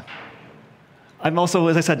 I'm also,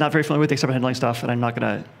 as I said, not very familiar with the exception handling stuff, and I'm not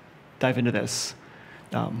going to dive into this.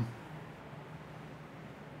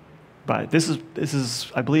 But this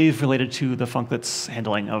is, I believe, related to the funklets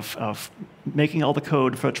handling of making all the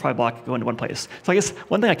code for a try block go into one place. So I guess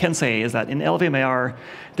one thing I can say is that in LVMAR,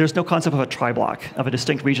 there's no concept of a try block, of a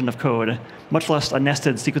distinct region of code, much less a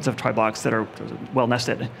nested sequence of try blocks that are well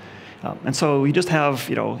nested. And so we just have,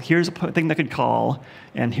 here's a thing that could call,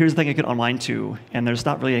 and here's the thing it could unwind to, and there's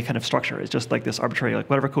not really any kind of structure. It's just like this arbitrary, like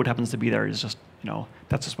whatever code happens to be there is just,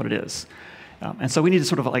 that's just what it is. And so we need to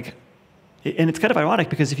sort of and it's kind of ironic,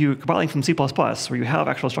 because if you're compiling from C++, where you have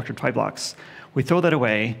actual structured try blocks, we throw that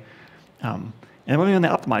away, and we're running on the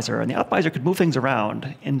optimizer, and the optimizer could move things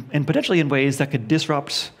around, and potentially in ways that could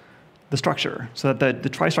disrupt the structure, so that the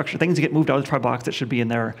try structure, things get moved out of the try box that should be in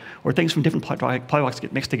there, or things from different try blocks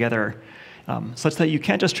get mixed together, such that you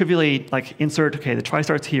can't just trivially insert, okay, the try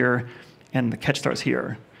starts here, and the catch starts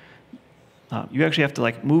here. You actually have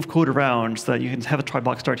to move code around so that you can have a try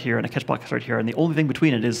block start here and a catch block start here, and the only thing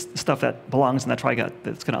between it is stuff that belongs in that try gut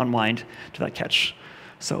that's going to unwind to that catch.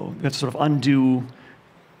 So you have to sort of undo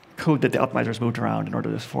code that the optimizers moved around in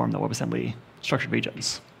order to form the WebAssembly structured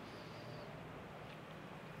regions.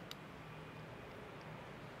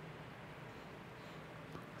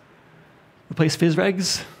 Replace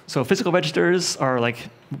physregs. So physical registers are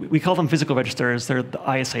we call them physical registers. They're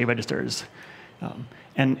the ISA registers.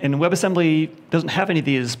 And WebAssembly doesn't have any of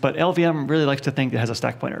these, but LVM really likes to think it has a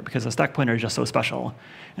stack pointer, because a stack pointer is just so special.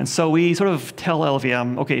 And so we sort of tell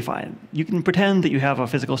LVM, OK, fine. You can pretend that you have a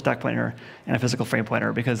physical stack pointer and a physical frame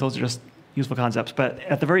pointer, because those are just useful concepts. But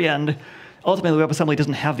at the very end, ultimately, WebAssembly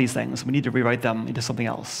doesn't have these things. We need to rewrite them into something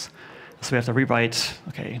else. So we have to rewrite,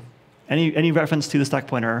 OK, any reference to the stack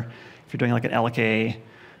pointer, if you're doing an LK,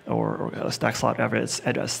 or a stack slot address,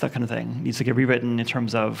 that kind of thing, needs to get rewritten in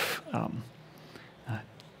terms of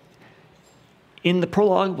in the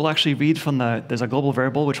prologue, we'll actually read from there's a global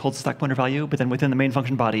variable which holds the stack pointer value, but then within the main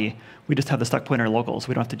function body, we just have the stack pointer locals.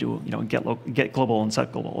 We don't have to do get global and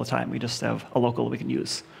set global all the time. We just have a local we can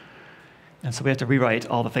use. And so we have to rewrite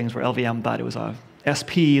all the things where LVM thought it was a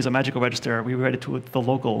SP is a magical register. We rewrite it to the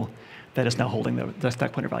local that is now holding the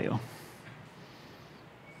stack pointer value.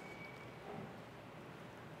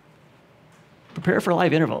 Prepare for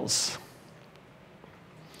live intervals.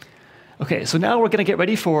 OK, so now we're going to get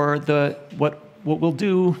ready for what we'll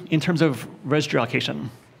do in terms of register allocation.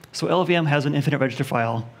 So LVM has an infinite register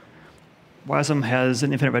file. Wasm has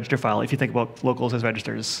an infinite register file if you think about locals as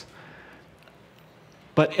registers.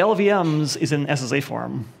 But LVMs is in SSA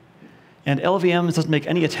form. And LVMs doesn't make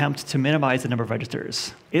any attempt to minimize the number of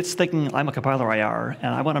registers. It's thinking, I'm a compiler IR,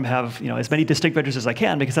 and I want to have as many distinct registers as I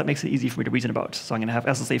can, because that makes it easy for me to reason about. So I'm going to have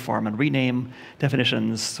SSA form and rename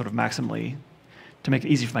definitions sort of maximally to make it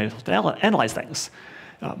easy for me to analyze things.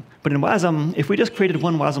 But in Wasm, if we just created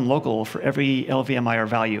one Wasm local for every LVM IR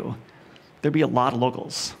value, there'd be a lot of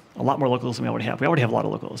locals, a lot more locals than we already have. We already have a lot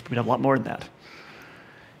of locals, but we'd have a lot more than that.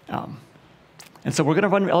 And so we're going to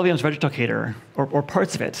run LVM's register locator, or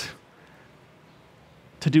parts of it,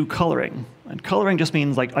 to do coloring. And coloring just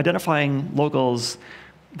means like identifying locals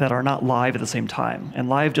that are not live at the same time. And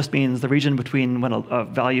live just means the region between when a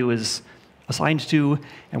value is assigned to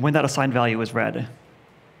and when that assigned value is read.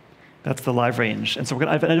 That's the live range. And so we're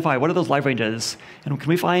going to identify what are those live ranges, and can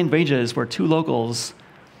we find ranges where two locals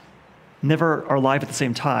never are live at the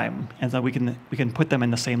same time, and then we can put them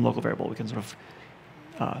in the same local variable. We can sort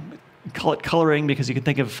of call it coloring, because you can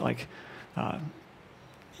think of like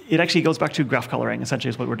it actually goes back to graph coloring, essentially,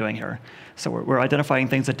 is what we're doing here. So we're identifying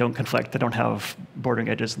things that don't conflict, that don't have bordering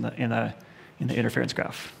edges in the interference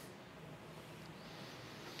graph.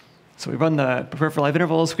 So we run the prepare for live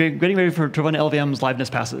intervals. We're getting ready to run LVM's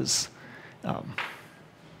liveness passes.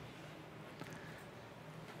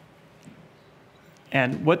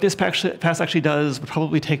 And what this pass actually does would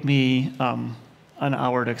probably take me an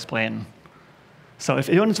hour to explain. So if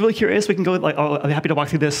anyone's really curious, we can go. I'll be happy to walk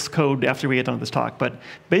through this code after we get done with this talk. But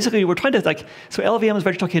basically, we're trying to so LVM's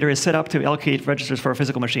register locator is set up to allocate registers for a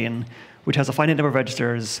physical machine, which has a finite number of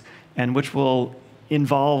registers, and which will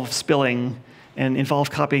involve spilling and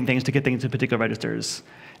involve copying things to get things to particular registers.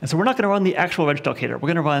 And so we're not going to run the actual register locator.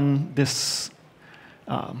 We're going to run this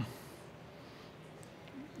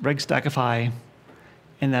reg stackify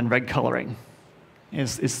and then reg coloring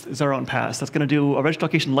is our own pass. That's going to do a register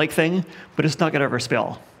location-like thing, but it's not going to ever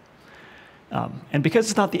spill. And because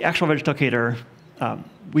it's not the actual register locator,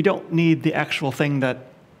 we don't need the actual thing that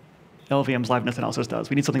LVM's liveness analysis does.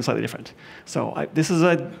 We need something slightly different. So this is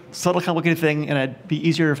a subtle, complicated thing, and it'd be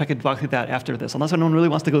easier if I could walk through that after this, unless anyone really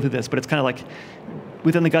wants to go through this, but it's kind of like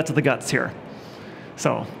within the guts of the guts here.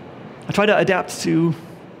 So I try to adapt to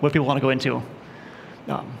what people want to go into.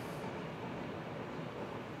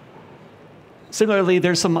 Similarly,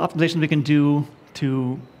 there's some optimizations we can do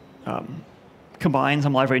to combine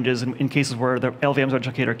some live ranges in cases where the LVM's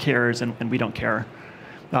register locator cares and we don't care.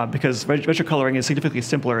 Because register coloring is significantly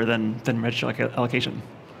simpler than register allocation.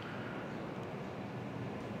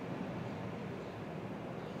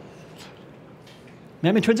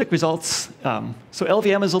 Mem intrinsic results. So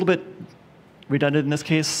LVM is a little bit redundant in this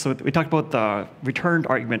case. So we talked about the returned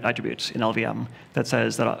argument attribute in LVM that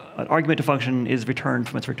says that an argument to function is returned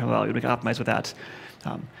from its return value. We can optimize with that.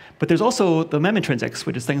 But there's also the mem intrinsics,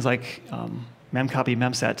 which is things like memcopy,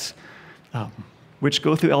 memset, which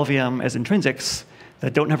go through LVM as intrinsics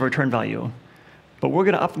that don't have a return value. But we're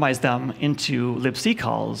going to optimize them into libc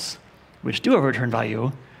calls, which do have a return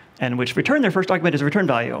value, and which return their first argument as a return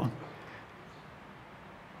value.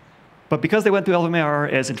 But because they went through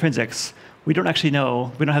LVMAR as intrinsics, we don't actually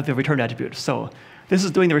know, we don't have the return attribute. So this is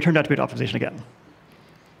doing the return attribute optimization again.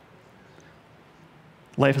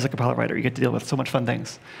 Life as a compiler writer, you get to deal with so much fun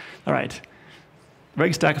things. All right,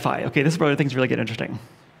 reg stackify. OK, this is where things really get interesting.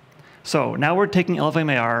 So now we're taking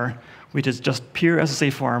LVMAR, which is just pure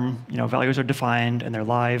SSA form. Values are defined, and they're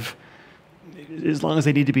live as long as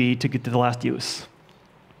they need to be to get to the last use.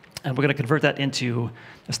 And we're going to convert that into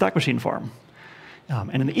a stack machine form.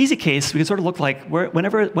 And in the easy case, we can sort of look like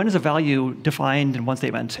when is a value defined in one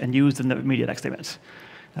statement and used in the immediate next statement.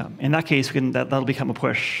 In that case, that'll become a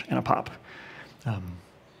push and a pop.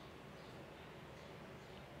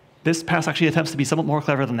 This pass actually attempts to be somewhat more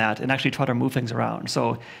clever than that and actually try to move things around.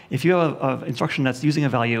 So if you have an instruction that's using a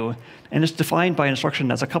value and it's defined by an instruction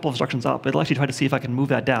that's a couple of instructions up, it'll actually try to see if I can move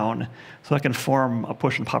that down so I can form a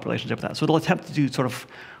push and pop relationship with that. So it'll attempt to do sort of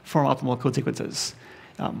form optimal code sequences.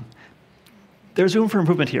 there's room for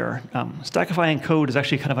improvement here. Stackifying code is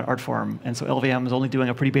actually kind of an art form, and so LVM is only doing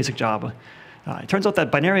a pretty basic job. It turns out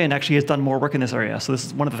that binarian actually has done more work in this area. So this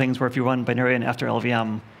is one of the things where if you run binarian after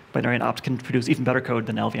LVM, binarian opt can produce even better code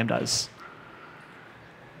than LVM does.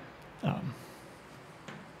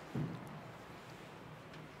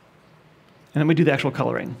 And then we do the actual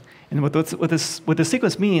coloring. And what this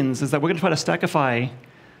sequence means is that we're going to try to stackify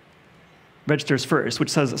registers first, which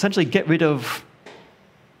says essentially get rid of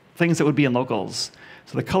things that would be in locals.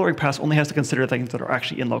 So the coloring pass only has to consider things that are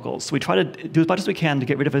actually in locals. So we try to do as much as we can to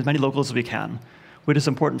get rid of as many locals as we can, which is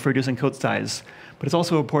important for reducing code size. But it's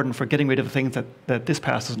also important for getting rid of the things that this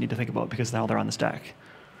pass doesn't need to think about because now they're on the stack.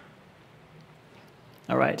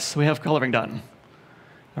 All right, so we have coloring done.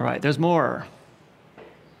 All right, there's more.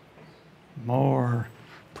 More.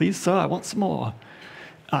 Please, sir, I want some more.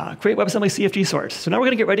 Create WebAssembly CFG sort. So now we're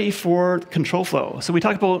going to get ready for control flow. So we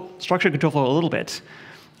talked about structured control flow a little bit.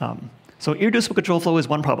 So irreducible control flow is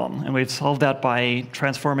one problem, and we've solved that by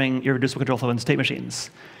transforming irreducible control flow into state machines.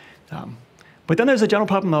 But then there's a general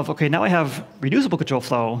problem of, OK, now I have reducible control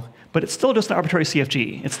flow, but it's still just an arbitrary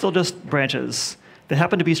CFG. It's still just branches. They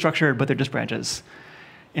happen to be structured, but they're just branches.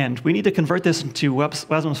 And we need to convert this into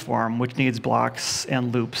Wasm's form, which needs blocks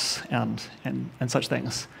and loops and such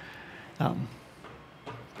things. And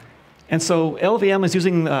so LVM is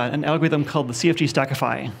using an algorithm called the CFG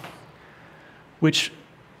Stackify, which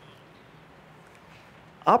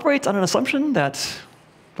operates on an assumption that,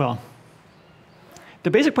 well,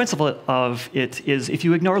 the basic principle of it is if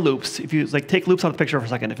you ignore loops, if you take loops out of the picture for a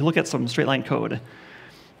second, if you look at some straight line code,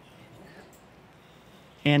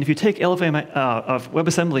 and if you take LVM of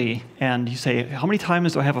WebAssembly and you say, how many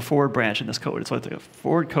times do I have a forward branch in this code? So it's a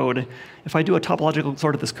forward code. If I do a topological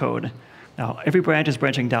sort of this code, now every branch is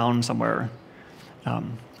branching down somewhere.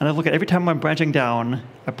 And I look at every time I'm branching down,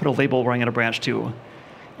 I put a label where I'm going to branch to.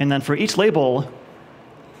 And then for each label,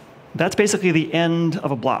 that's basically the end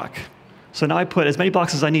of a block. So now I put as many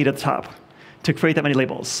blocks as I need at the top to create that many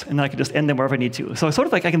labels. And then I can just end them wherever I need to. So sort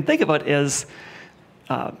of like I can think about it as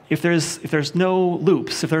if there's no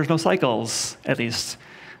loops, if there's no cycles, at least,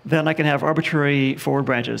 then I can have arbitrary forward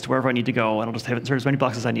branches to wherever I need to go, and I'll just have it insert as many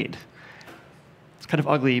blocks as I need. It's kind of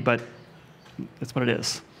ugly, but that's what it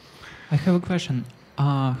is. I have a question.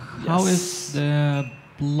 How is the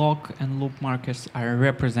block and loop markers are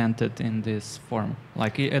represented in this form?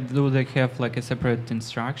 Like, do they have like a separate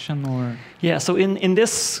instruction or? Yeah. So in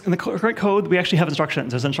the current code, we actually have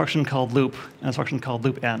instructions. There's an instruction called loop, and an instruction called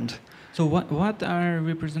loop end. So what are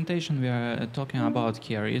representation we are talking about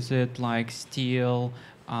here? Is it like still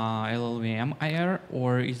LLVM IR,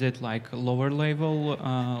 or is it like lower level?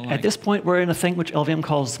 At this point, we're in a thing which LVM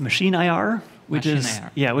calls machine IR, which is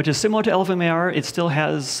similar to LVM IR. It still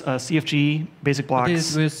has CFG basic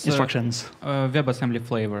blocks with, instructions. WebAssembly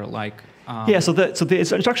flavor, like. So the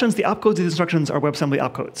instructions, the opcodes of the instructions are WebAssembly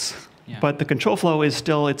opcodes, but the control flow is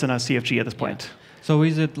still it's in a CFG at this point. So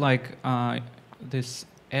is it like this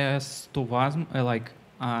S to Wasm,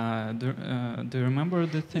 do you remember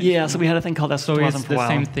the thing? Yeah, so we had a thing called S to Wasm for a while. So it's the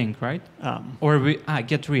same thing, right? Or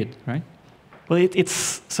get rid, right? Well,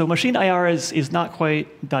 so machine IR is not quite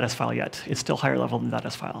 .s file yet. It's still higher level than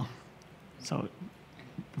 .s file. So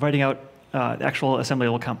writing out the actual assembly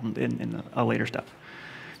will come in a later step.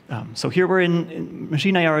 So here we're in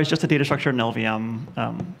machine IR is just a data structure in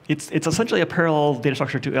LVM. It's essentially a parallel data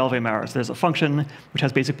structure to LVM IR. So there's a function which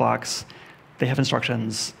has basic blocks. They have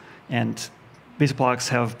instructions, and basic blocks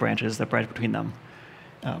have branches that branch between them.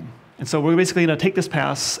 And so we're basically going to take this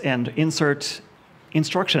pass and insert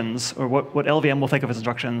instructions, or what LVM will think of as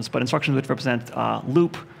instructions, but instructions which represent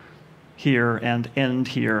loop here and end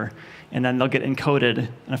here, and then they'll get encoded.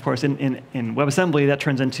 And of course, in WebAssembly, that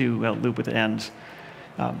turns into a loop with an end.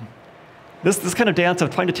 This kind of dance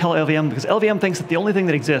of trying to tell LVM, because LVM thinks that the only thing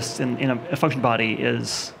that exists in a function body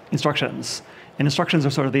is instructions. And instructions are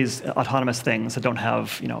sort of these autonomous things that don't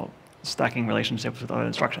have, stacking relationships with other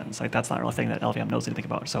instructions. Like that's not a real thing that LVM knows anything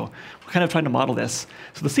about. So we're kind of trying to model this.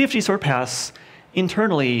 So the CFG sort pass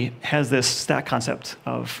internally has this stack concept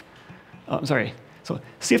of, So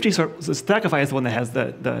CFG sort, so Stackify is the one that has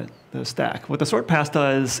the stack. What the sort pass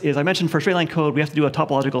does is, I mentioned for straight line code, we have to do a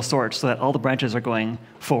topological sort so that all the branches are going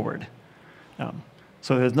forward.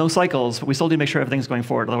 So there's no cycles, but we still need to make sure everything's going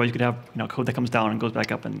forward. Otherwise, you could have code that comes down and goes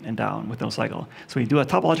back up and down with no cycle. So we do a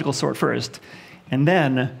topological sort first, and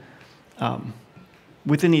then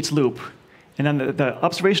within each loop. And then the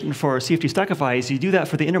observation for CFG Stackify is you do that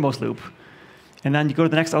for the innermost loop, and then you go to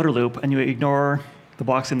the next outer loop, and you ignore the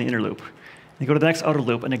blocks in the inner loop. You go to the next outer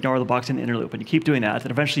loop and ignore the blocks in the inner loop, and you keep doing that,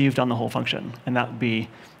 and eventually you've done the whole function. And that would be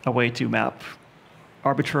a way to map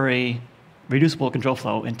arbitrary reducible control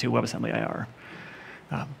flow into WebAssembly IR.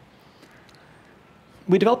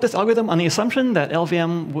 We developed this algorithm on the assumption that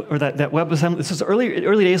LVM, or that WebAssembly, this was early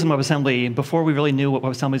days in WebAssembly, before we really knew what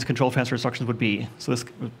WebAssembly's control transfer instructions would be. So this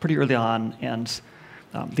was pretty early on. And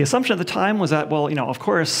the assumption at the time was that, well, of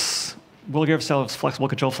course, we'll give ourselves flexible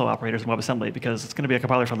control flow operators in WebAssembly because it's going to be a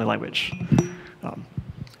compiler-friendly language.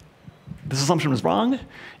 This assumption was wrong,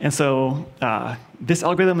 and so this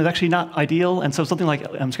algorithm is actually not ideal, and so something like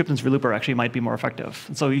scriptance relooper actually might be more effective.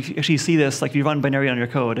 And so you actually see this, like if you run binary on your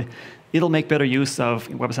code, it'll make better use of,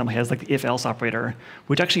 WebAssembly has like the if-else operator,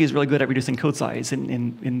 which actually is really good at reducing code size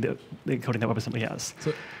in the coding that WebAssembly has.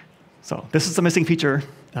 So this is a missing feature.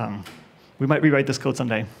 We might rewrite this code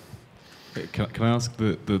someday. Can I ask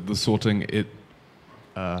the sorting?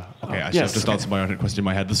 Okay, actually, yes, I've just answered my own question in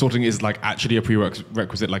my head. The sorting is like actually a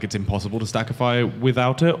prerequisite, like it's impossible to stackify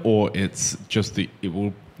without it, or it's just it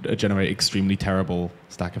will generate extremely terrible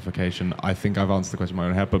stackification. I think I've answered the question in my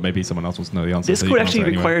own head, but maybe someone else wants to know the answer. This code actually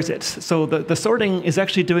requires it. So the sorting is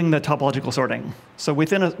actually doing the topological sorting. So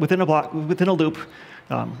within a block, within a loop,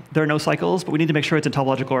 there are no cycles, but we need to make sure it's in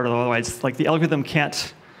topological order. Otherwise, like the algorithm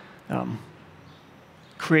can't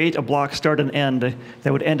create a block start and end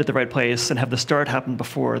that would end at the right place and have the start happen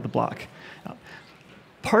before the block.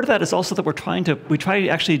 Part of that is also that we try to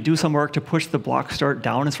actually do some work to push the block start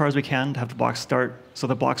down as far as we can to have the blocks start so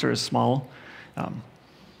the blocks are as small.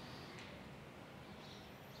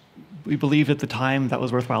 We believed at the time that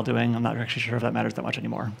was worthwhile doing. I'm not actually sure if that matters that much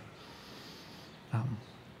anymore.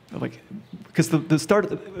 Because the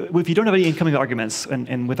start, if you don't have any incoming arguments,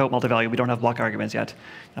 and without multi-value, we don't have block arguments yet,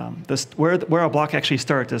 where a block actually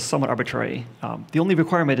starts is somewhat arbitrary. The only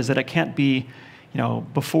requirement is that it can't be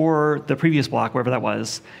before the previous block, wherever that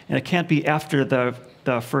was, and it can't be after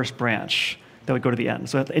the first branch that would go to the end.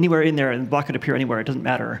 So anywhere in there, and the block could appear anywhere, it doesn't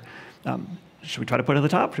matter. Should we try to put it at the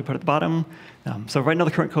top? Should we put it at the bottom? So right now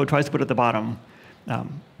the current code tries to put it at the bottom.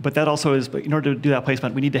 But that also is, in order to do that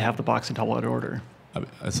placement, we need to have the blocks in topological order.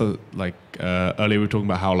 So, like earlier, we were talking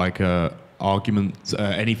about how like arguments,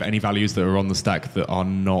 any values that are on the stack that are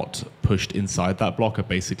not pushed inside that block are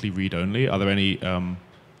basically read-only. Are there any? Do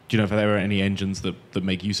you know if there are any engines that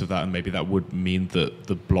make use of that, and maybe that would mean that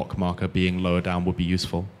the block marker being lower down would be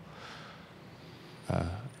useful?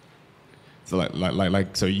 So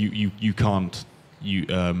so you can't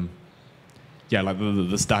like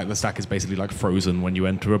the stack is basically like frozen when you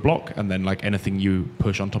enter a block, and then like anything you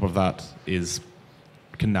push on top of that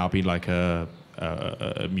can now be like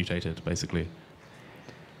mutated, basically.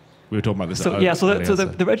 We were talking about this. So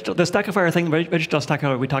the stackifier thing, register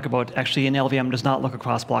stackifier we talk about, actually in LVM does not look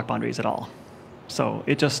across block boundaries at all. So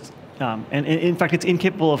it just, and in fact, it's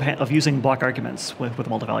incapable of using block arguments with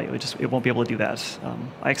multi-value. It won't be able to do that.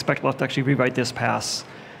 I expect we'll have to actually rewrite this pass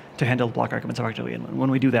to handle block arguments effectively. And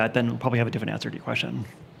when we do that, then we'll probably have a different answer to your question.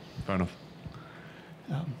 Fair enough.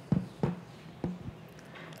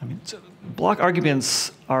 So block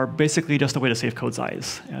arguments are basically just a way to save code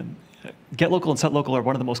size. And get local and set local are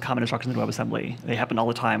one of the most common instructions in WebAssembly. They happen all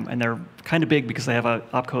the time, and they're kind of big because they have an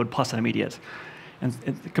opcode plus an immediate, and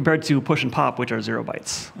compared to push and pop, which are 0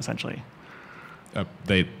 bytes essentially.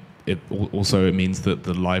 It also means that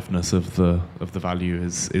the liveness of the value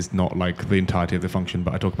is not like the entirety of the function.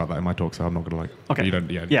 But I talk about that in my talk, so I'm not going to like. Okay. You don't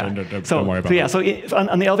worry about that. So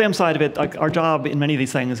on the LVM side of it, like our job in many of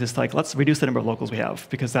these things is like let's reduce the number of locals we have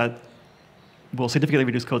because that will significantly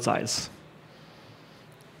reduce code size.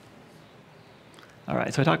 All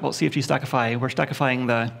right. So I talked about CFG stackify. We're stackifying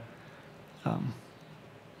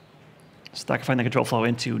the control flow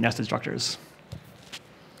into nested structures.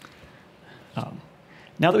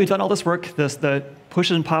 Now that we've done all this work, the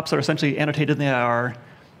pushes and pops are essentially annotated in the IR.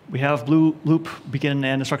 We have blue loop begin and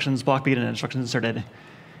end instructions, block begin and end instructions inserted.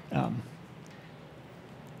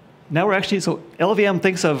 Now we're actually, so LVM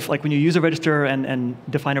thinks of like when you use a register and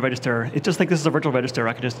define a register, it just thinks this is a virtual register,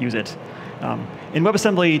 I can just use it. In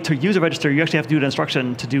WebAssembly, to use a register, you actually have to do an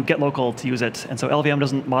instruction to do get local to use it. And so LVM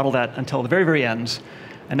doesn't model that until the very, very end.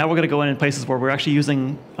 And now we're going to go in places where we're actually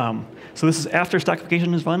using, so this is after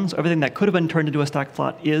stackification is run, so everything that could have been turned into a stack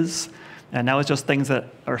plot is, and now it's just things that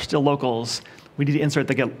are still locals. We need to insert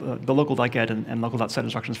the local.get and local.set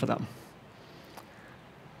instructions for them.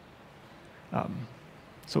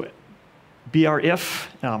 So br if,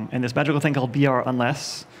 and this magical thing called br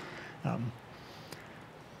unless.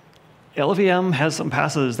 LVM has some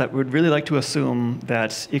passes that would really like to assume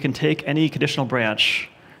that it can take any conditional branch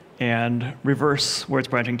and reverse where it's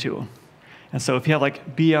branching to. And so if you have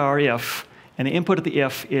like br if, and the input of the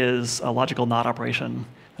if is a logical not operation,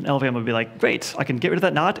 then LVM would be like, great, I can get rid of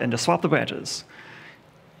that not and just swap the branches.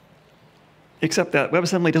 Except that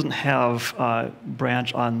WebAssembly doesn't have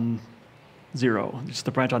branch on 0, just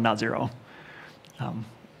the branch on not 0.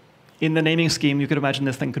 In the naming scheme, you could imagine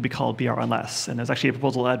this thing could be called BR unless. And there's actually a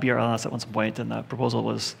proposal to add BR unless at one point, and the proposal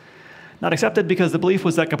was not accepted because the belief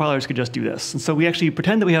was that compilers could just do this. And so we actually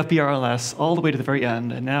pretend that we have BR unless all the way to the very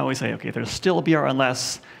end, and now we say, okay, there's still a BR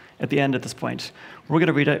unless at the end at this point. We're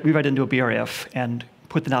going to rewrite into a BR if and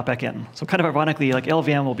put the not back in. So kind of ironically, like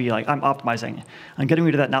LVM will be like, I'm optimizing. I'm getting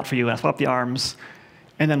rid of that not for you, and I swap the arms,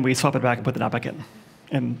 and then we swap it back and put the not back in,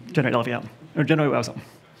 and generate LVM, or generate Wasm,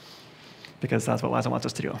 because that's what Wasm wants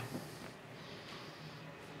us to do.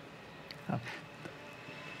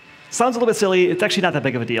 Sounds a little bit silly. It's actually not that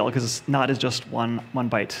big of a deal, because not is just one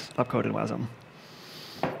byte of code in Wasm.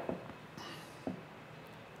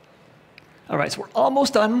 All right, so we're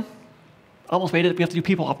almost done. Almost made it. We have to do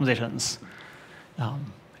peephole optimizations.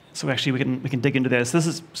 So actually, we can dig into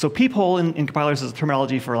this. So peephole in compilers is a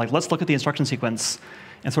terminology for like, let's look at the instruction sequence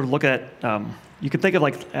and sort of look at. You can think of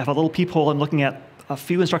like I have a little peephole and looking at a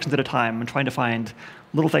few instructions at a time and trying to find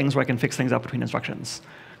little things where I can fix things up between instructions.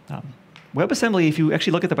 WebAssembly, if you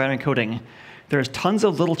actually look at the binary encoding, there's tons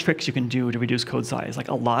of little tricks you can do to reduce code size, like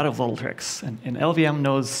a lot of little tricks. And LVM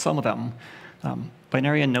knows some of them.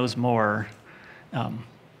 Binarian knows more.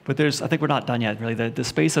 But I think we're not done yet, really. The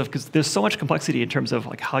space of, because there's so much complexity in terms of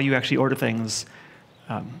like how you actually order things,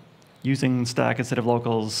 using stack instead of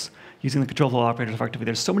locals, using the control flow operators effectively.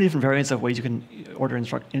 There's so many different variants of ways you can order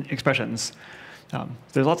expressions.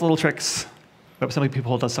 There's lots of little tricks. WebAssembly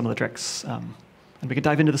people does some of the tricks. And we can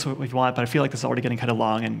dive into this if you want, but I feel like this is already getting kind of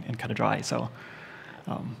long and kind of dry. So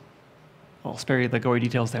I'll spare you the gory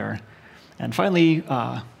details there. And finally,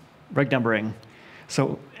 reg numbering.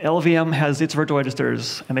 So LVM has its virtual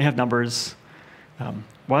registers, and they have numbers.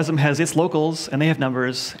 Wasm has its locals, and they have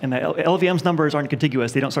numbers. And the LVM's numbers aren't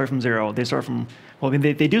contiguous. They don't start from 0. They start from, well, I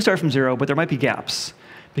mean, they do start from 0, but there might be gaps,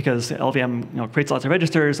 because LVM creates lots of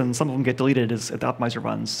registers, and some of them get deleted as the optimizer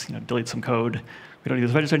runs, deletes some code. We don't need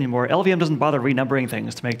this register anymore. LVM doesn't bother renumbering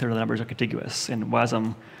things to make sure the numbers are contiguous. In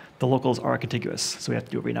Wasm, the locals are contiguous, so we have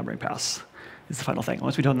to do a renumbering pass. It's the final thing.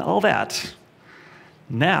 Once we've done all that,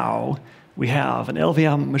 now we have an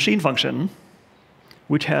LVM machine function,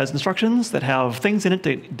 which has instructions that have things in it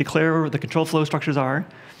to declare what the control flow structures are.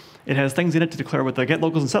 It has things in it to declare what the get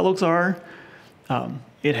locals and set locals are.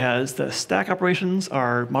 It has the stack operations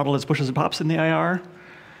are modeled as pushes and pops in the IR.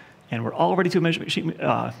 And we're all ready to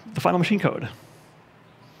the final machine code.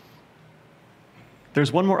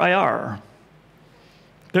 There's one more IR.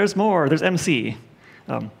 There's more. There's MC.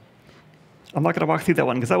 I'm not going to walk through that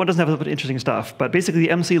one, because that one doesn't have a lot of interesting stuff. But basically, the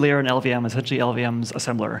MC layer in LVM is essentially LVM's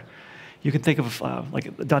assembler. You can think of like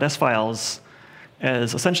 .s files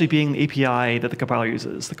as essentially being the API that the compiler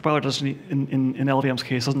uses. The compiler doesn't, in LVM's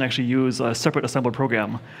case, doesn't actually use a separate assembler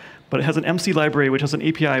program, but it has an MC library which has an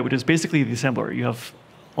API which is basically the assembler. You have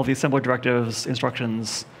all the assembler directives,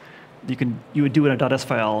 instructions. You would do in a .s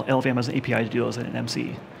file. LVM has an API to do those in an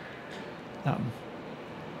MC.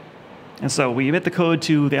 And so we emit the code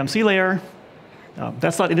to the MC layer.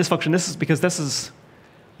 That's not in this function. This is because this is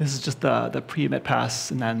just the pre-emit pass,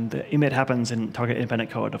 and then the emit happens in target independent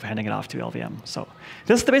code of handing it off to LVM. So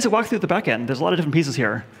this is the basic walkthrough of the backend. There's a lot of different pieces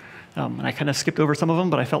here. And I kind of skipped over some of them,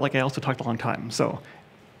 but I felt like I also talked a long time. So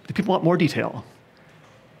do people want more detail?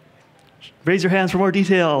 Raise your hands for more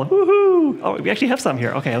detail. Woohoo! Oh, we actually have some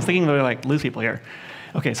here. OK, I was thinking we would like lose people here.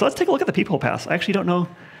 OK, so let's take a look at the peephole pass. I actually don't know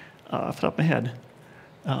off the top of my head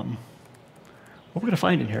what we're going to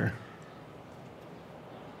find in here.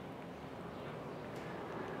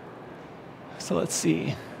 So let's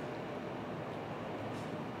see.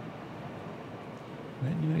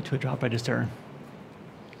 Manually to a drop register.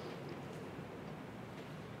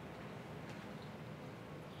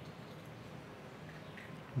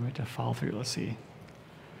 Right to follow through. Let's see.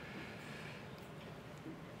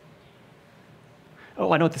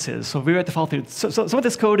 Oh, I know what this is. So we write the follow through. So some of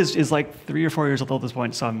this code is like 3 or 4 years old at this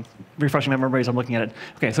point. So I'm refreshing my memory as I'm looking at it.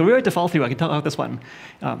 OK, so we write the follow through. I can tell about this one.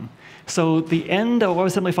 So the end of a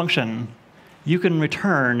WebAssembly function, you can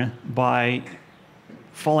return by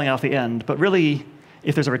falling off the end. But really,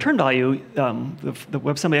 if there's a return value, the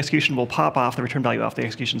WebAssembly execution will pop off the return value off the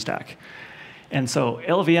execution stack. And so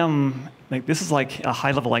LVM, this is like a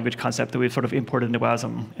high-level language concept that we've sort of imported into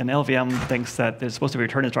Wasm. And LVM thinks that there's supposed to be a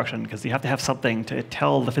return instruction, because you have to have something to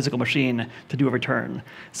tell the physical machine to do a return.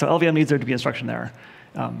 So LVM needs there to be instruction there.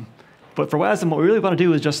 But for Wasm, what we really want to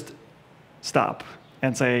do is just stop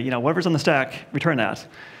and say, whatever's on the stack, return that.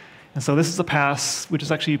 And so this is a pass, which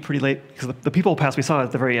is actually pretty late, because the people pass we saw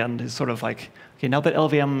at the very end is sort of like, OK, now that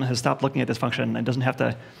LVM has stopped looking at this function and we don't have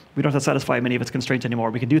to satisfy many of its constraints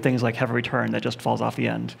anymore, we can do things like have a return that just falls off the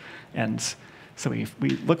end. And so we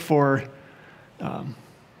look for, end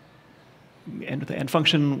with the end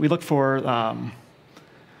function, we look for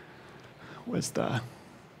was the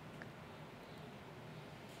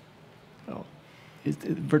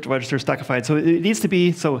virtual register stackified. So it needs to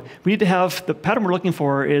be, so we need to have, the pattern we're looking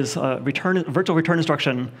for is a virtual return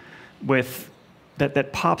instruction with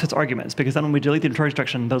that pops its arguments, because then when we delete the return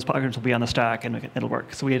instruction, those arguments will be on the stack and it'll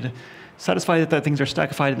work. So we had to satisfy that the things are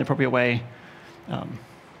stackified in the appropriate way,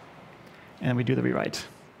 and we do the rewrite.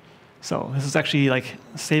 So this is actually like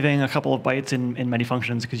saving a couple of bytes in many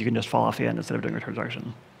functions, because you can just fall off the end instead of doing return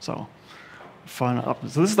instruction. So fun up.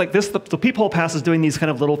 So this is like this. The peephole pass is doing these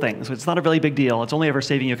kind of little things. It's not a really big deal. It's only ever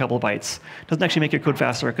saving you a couple of bytes. It doesn't actually make your code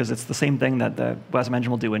faster, because it's the same thing that the Wasm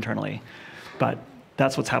engine will do internally. But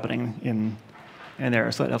that's what's happening in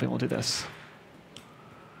there. So that LVM will do this.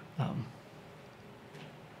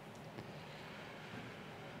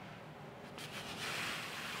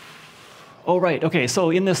 Oh, right. OK, so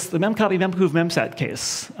in this, the memcopy, memprove, memset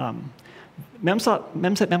case, memset,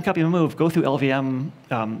 memcopy, memmove go through LVM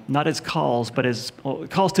not as calls, but as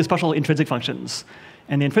calls to special intrinsic functions.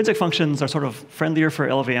 And the intrinsic functions are sort of friendlier for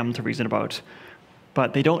LVM to reason about,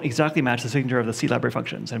 but they don't exactly match the signature of the C library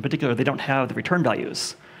functions. In particular, they don't have the return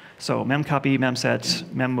values. So memcopy, memset,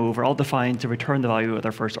 memmove are all defined to return the value of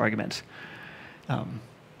their first argument.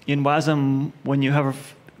 In Wasm, when you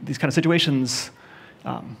have these kind of situations,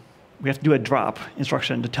 we have to do a drop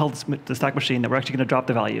instruction to tell the stack machine that we're actually going to drop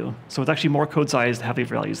the value. So it's actually more code size to have the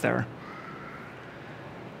values there.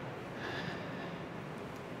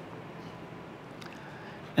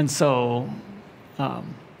 And so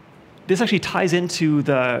this actually ties into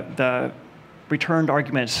the returned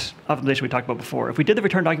argument optimization we talked about before. If we did the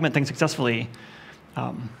returned argument thing successfully,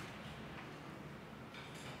 how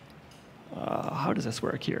does this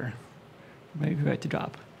work here? Maybe right to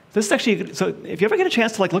drop. This is actually, so if you ever get a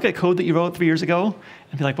chance to like look at code that you wrote 3 years ago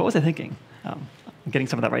and be like, what was I thinking? I'm getting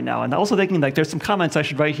some of that right now. And also thinking like there's some comments I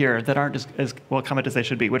should write here that aren't as well commented as they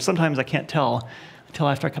should be, which sometimes I can't tell until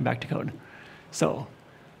after I come back to code. So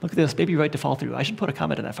look at this, maybe write to fall through. I should put a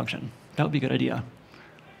comment in that function. That would be a good idea.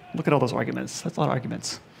 Look at all those arguments. That's a lot of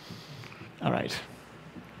arguments. All right.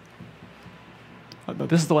 Oh, no,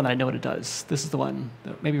 this is the one that I know what it does. This is the one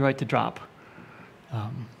that maybe write to drop.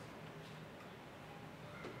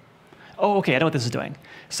 Oh, OK, I know what this is doing.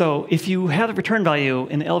 So if you have a return value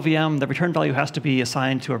in LVM, the return value has to be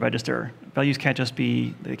assigned to a register. Values can't just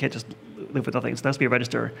be, they can't just live with nothing. So there has to be a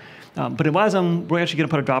register. But in Wasm, we're actually going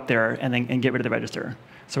to put a drop there and get rid of the register.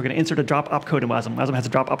 So we're going to insert a drop opcode in Wasm. Wasm has a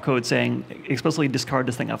drop opcode saying explicitly discard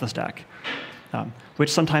this thing off the stack,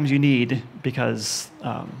 which sometimes you need because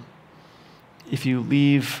if you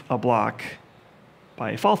leave a block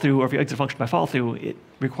by fall through, or if you exit a function by fall through, it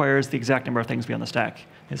requires the exact number of things to be on the stack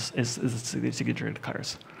as the signature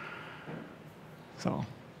declares. So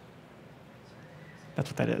that's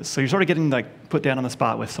what that is. So you're sort of getting like put down on the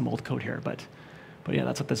spot with some old code here, but yeah,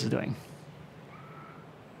 that's what this is doing.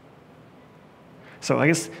 So I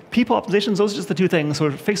guess people optimizations, those are just the two things. So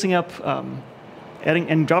we're fixing up, adding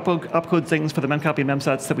and drop opcode things for the memcopy and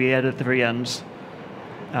memsets that we added at the very end,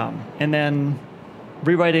 and then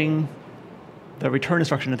rewriting the return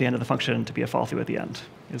instruction at the end of the function to be a fall through at the end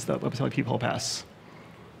is the WebAssembly peephole pass.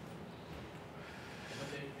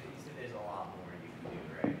 There's a lot more you can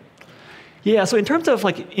do, right? Yeah, so in terms of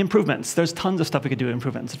like improvements, there's tons of stuff we could do in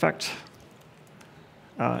improvements. In fact,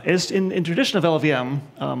 as in tradition of LLVM,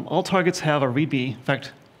 all targets have a README. In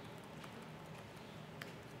fact,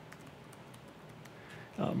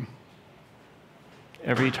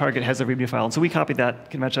 every target has a README file. And so we copied that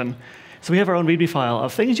convention. So we have our own README file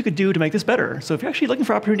of things you could do to make this better. So if you're actually looking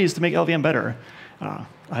for opportunities to make LLVM better, I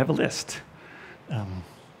have a list. And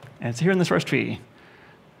it's here in this source tree.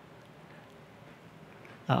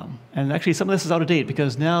 And actually, some of this is out of date,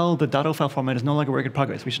 because now the .o file format is no longer work in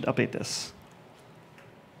progress. We should update this.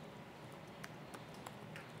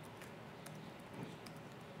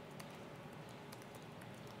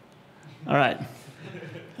 All right.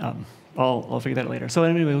 I'll figure that out later. So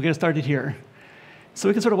anyway, we'll get started here. So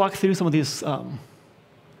we can sort of walk through some of these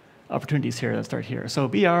opportunities here that start here. So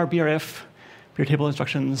BR, BRF, BR table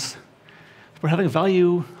instructions. We're having a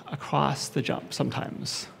value across the jump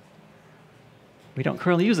sometimes. We don't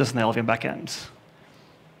currently use this in the LLVM backend.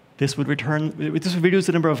 This would reduce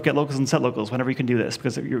the number of get locals and set locals whenever you can do this,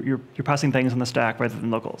 because you're passing things on the stack rather than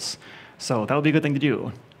locals. So that would be a good thing to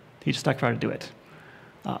do. Teach stack how to do it.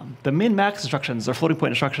 The min-max instructions are floating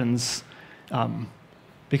point instructions.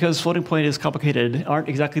 Because floating point is complicated, aren't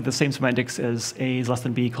exactly the same semantics as A is less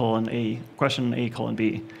than B colon A, question A colon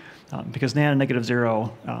B. Because nan and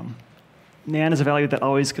 -0, nan is a value that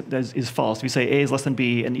always is false. If you say A is less than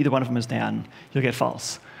B and either one of them is nan, you'll get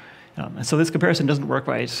false. And so this comparison doesn't work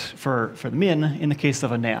right for the min in the case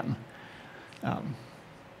of a nan.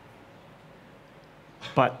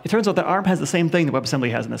 But it turns out that ARM has the same thing that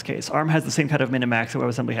WebAssembly has in this case. ARM has the same kind of min and max that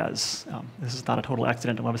WebAssembly has. This is not a total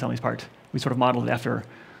accident on WebAssembly's part. We sort of modeled it after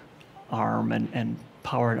ARM and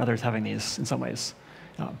Power and others having these in some ways.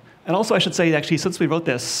 And also, I should say, actually, since we wrote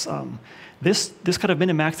this, this kind of min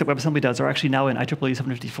and max that WebAssembly does are actually now in IEEE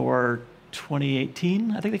 754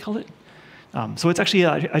 2018, I think they called it. So it's actually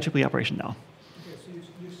an IEEE operation now. Okay, so you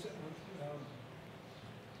said,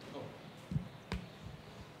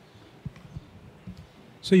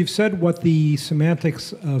 so you've said what the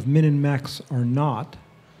semantics of min and max are not.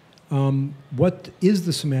 What is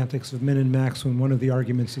the semantics of min and max when one of the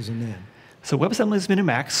arguments is a nan? So WebAssembly's min and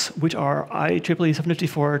max, which are IEEE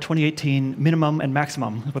 754 2018 minimum and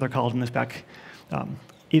maximum, is what they're called in this spec.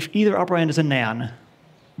 If either operand is a nan,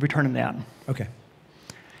 return a nan. Okay.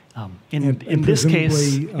 In this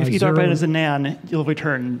case, if either zero- operand is a nan, you'll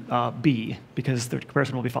return B, because the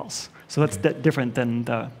comparison will be false. So that's different than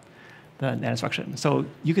the NAND instruction. So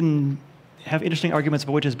you can have interesting arguments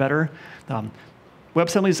about which is better.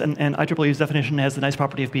 WebAssembly's and IEEE's definition has the nice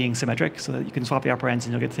property of being symmetric, so that you can swap the operands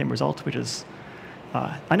and you'll get the same result, which is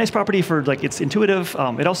a nice property for, like, it's intuitive.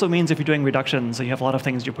 It also means if you're doing reductions, so you have a lot of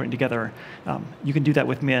things you're putting together, you can do that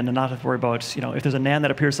with min and not have to worry about, if there's a nan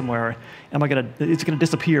that appears somewhere, it's going to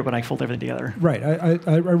disappear when I fold everything together. Right.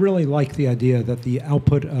 I really like the idea that the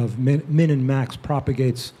output of min and max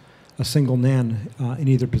propagates a single nan in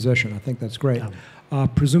either position. I think that's great.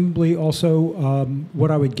 Presumably also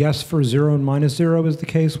what I would guess for 0 and minus 0 is the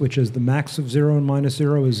case, which is the max of 0 and minus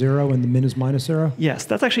 0 is 0 and the min is minus 0? Yes,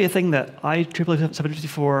 that's actually a thing that IEEE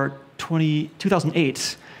 754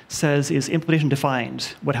 2008 says is implementation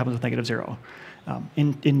defined what happens with negative 0.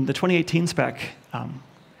 In the 2018 spec,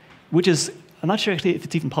 which is, I'm not sure actually if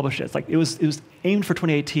it's even published yet. It's like it was aimed for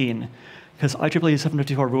 2018 because IEEE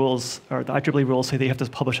 754 rules, or the IEEE rules say they have to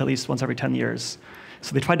publish at least once every 10 years.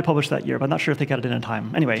 So they tried to publish that year, but I'm not sure if they got it in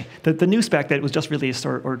time. Anyway, the new spec that was just released,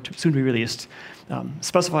 or soon to be released,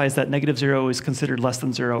 specifies that negative 0 is considered less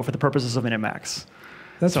than 0 for the purposes of min and max.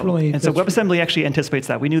 So WebAssembly actually anticipates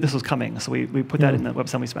that. We knew this was coming, so we put that in the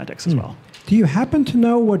WebAssembly semantics as well. Do you happen to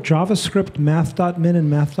know what JavaScript math.min and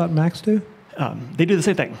math.max do? They do the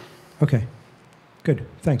same thing. Okay, good,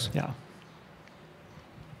 thanks. Yeah.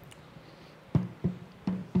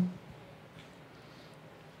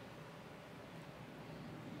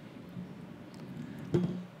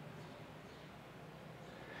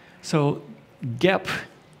 So gep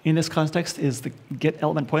in this context is the get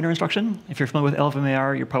element pointer instruction. If you're familiar with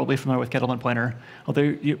LVMAR, you're probably familiar with get element pointer.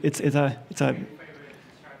 Although it's a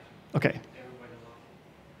okay.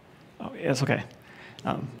 Oh, yes, okay.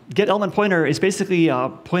 Get element pointer is basically a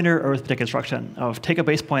pointer arithmetic instruction of take a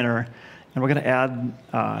base pointer, and we're going to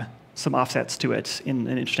add some offsets to it in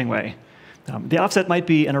an interesting way. The offset might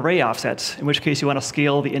be an array offset, in which case you want to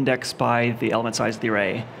scale the index by the element size of the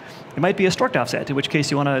array. It might be a struct offset, in which case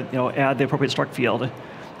you want to add the appropriate struct field.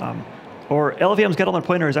 Or LVM's get element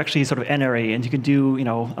pointer is actually sort of n array, and you can do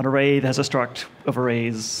an array that has a struct of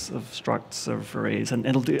arrays, of structs of arrays, and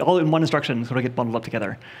it'll do all in one instruction, sort of get bundled up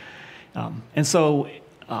together. And so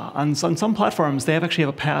on some platforms, they actually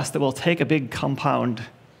have a pass that will take a big compound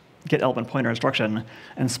get element pointer instruction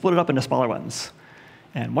and split it up into smaller ones.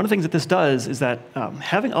 And one of the things that this does is that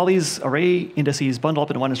having all these array indices bundled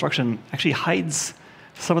up in one instruction actually hides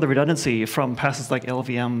some of the redundancy from passes like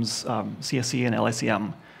LVM's CSC and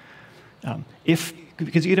LICM.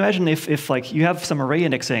 Because you can imagine if like you have some array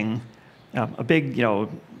indexing, a big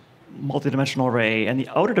multi-dimensional array, and the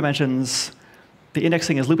outer dimensions, the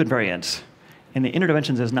indexing is loop invariant, and the inner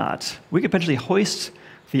dimensions is not. We could potentially hoist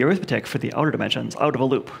the arithmetic for the outer dimensions out of a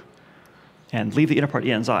loop and leave the inner part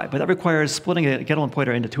ENS I. But that requires splitting a get element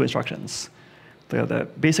pointer into two instructions. The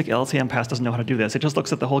basic LCM pass doesn't know how to do this. It just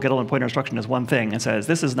looks at the whole get element pointer instruction as one thing and says,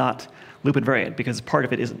 this is not loop invariant because part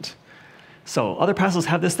of it isn't. So other passes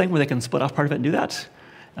have this thing where they can split off part of it and do that.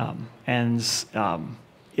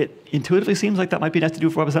 It intuitively seems like that might be nice to do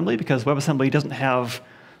for WebAssembly because WebAssembly doesn't have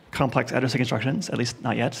complex addressing instructions, at least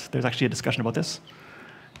not yet. There's actually a discussion about this.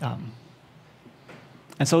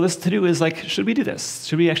 And so this to-do is like, should we do this?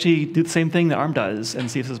 Should we actually do the same thing that ARM does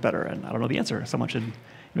and see if this is better? And I don't know the answer. Someone should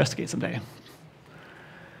investigate someday.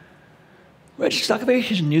 Rich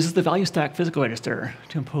documentation uses the value stack physical register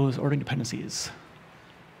to impose ordering dependencies.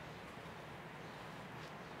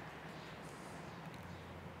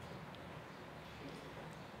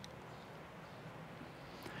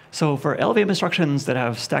 So for LVM instructions that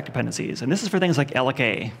have stack dependencies, and this is for things like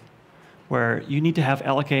alloc, where you need to have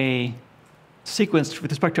alloc sequenced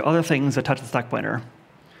with respect to other things that touch the stack pointer.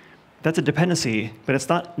 That's a dependency, but it's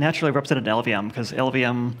not naturally represented in LVM because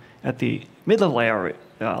LVM at the mid-level layer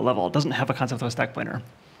level doesn't have a concept of a stack pointer.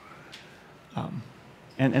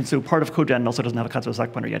 And so part of CodeGen also doesn't have a concept of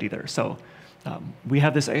stack pointer yet either. So we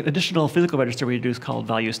have this additional physical register we introduced called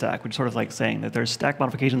value stack, which is sort of like saying that there's stack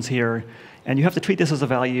modifications here, and you have to treat this as a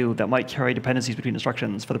value that might carry dependencies between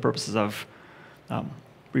instructions for the purposes of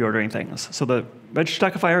reordering things. So the register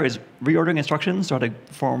stackifier is reordering instructions so to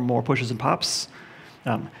form more pushes and pops,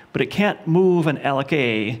 but it can't move an alloc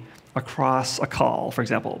A across a call, for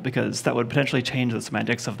example, because that would potentially change the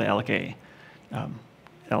semantics of the alloc A.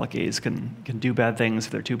 Alloc A's can do bad things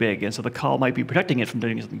if they're too big, and so the call might be protecting it from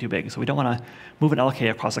doing something too big. So we don't want to move an alloc A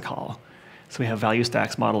across a call. So we have value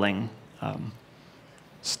stacks modeling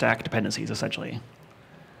stack dependencies, essentially.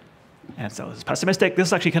 And so it's pessimistic. This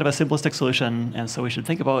is actually kind of a simplistic solution, and so we should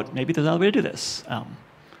think about maybe there's another way to do this.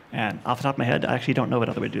 And off the top of my head, I actually don't know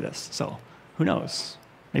another way to do this. So who knows?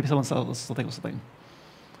 Maybe someone will still think of something.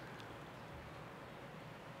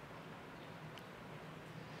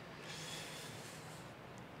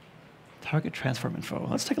 Target transform info.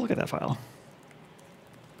 Let's take a look at that file.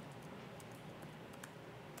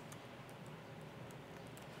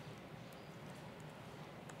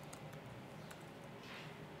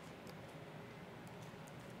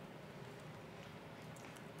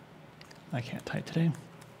 I can't type today.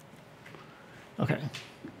 OK.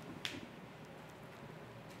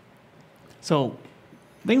 So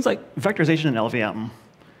things like vectorization in LVM.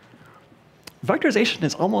 Vectorization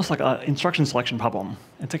is almost like an instruction selection problem.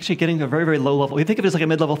 It's actually getting to a very, very low level. We think of it as like a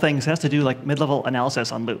mid-level thing. So it has to do like mid-level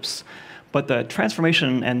analysis on loops. But the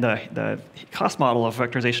transformation and the cost model of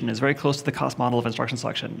vectorization is very close to the cost model of instruction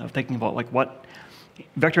selection, of thinking about like what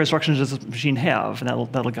vector instructions does this machine have, and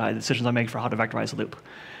that'll guide the decisions I make for how to vectorize a loop.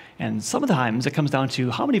 And sometimes it comes down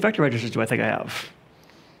to how many vector registers do I think I have?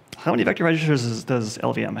 How many vector registers does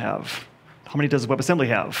LVM have? How many does WebAssembly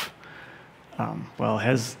have? Well, it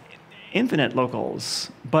has infinite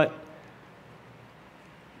locals, but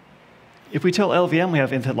if we tell LVM we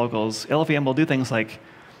have infinite locals, LVM will do things like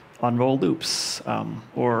unroll loops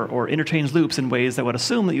or interchange loops in ways that would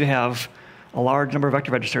assume that you have a large number of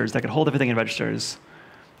vector registers that could hold everything in registers,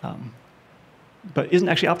 but isn't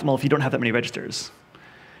actually optimal if you don't have that many registers.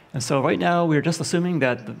 And so right now, we're just assuming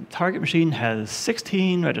that the target machine has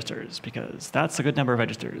 16 registers, because that's a good number of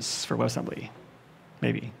registers for WebAssembly,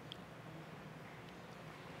 maybe.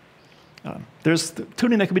 There's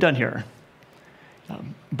tuning that can be done here,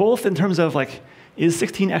 both in terms of like, is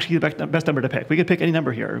 16 actually the best number to pick? We could pick any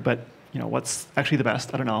number here, but what's actually the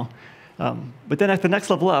best? I don't know. But then at the next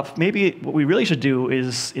level up, maybe what we really should do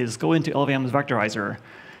is go into LVM's vectorizer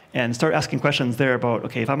and start asking questions there about,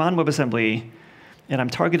 OK, if I'm on WebAssembly and I'm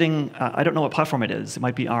targeting, I don't know what platform it is. It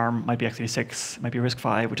might be ARM, might be x86, it might be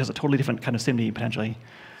RISC-V, which is a totally different kind of SIMD potentially.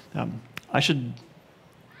 I should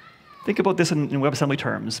think about this in WebAssembly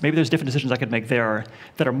terms. Maybe there's different decisions I could make there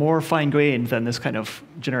that are more fine-grained than this kind of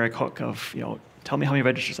generic hook of, tell me how many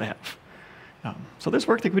registers I have. So there's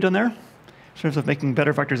work that can be done there in terms of making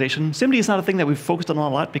better vectorization. SIMD is not a thing that we've focused on a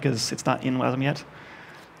lot because it's not in Wasm yet.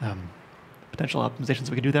 Potential optimizations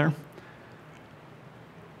we could do there.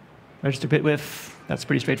 Register bit width, that's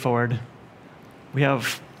pretty straightforward. We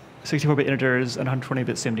have 64-bit integers and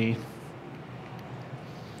 120-bit SIMD.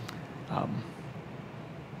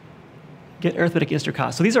 Get arithmetic instr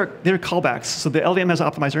cost. So they're callbacks. So the LVM has an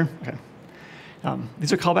optimizer. Okay.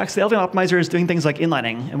 These are callbacks. The LVM optimizer is doing things like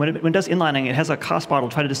inlining. And when it does inlining, it has a cost model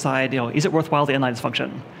to try to decide, is it worthwhile to inline this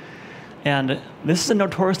function? And this is a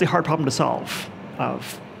notoriously hard problem to solve.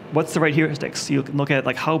 Of what's the right heuristics? You can look at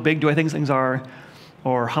like how big do I think things are,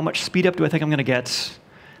 or how much speed up do I think I'm going to get?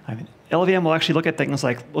 LVM will actually look at things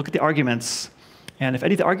like, look at the arguments, and if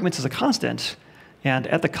any of the arguments is a constant, and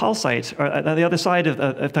at the call site, or at the other side of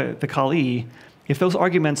the callee, if those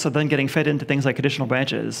arguments are then getting fed into things like conditional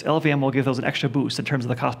branches, LVM will give those an extra boost in terms of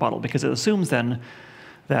the cost model, because it assumes then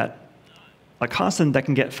that a constant that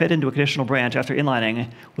can get fed into a conditional branch after inlining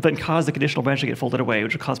will then cause the conditional branch to get folded away,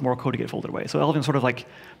 which will cause more code to get folded away. So LVM is sort of like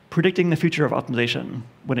predicting the future of optimization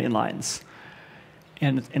when it inlines.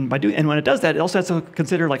 And when it does that, it also has to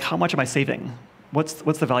consider like how much am I saving? What's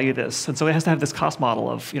the value of this? And so it has to have this cost model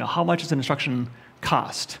of how much does an instruction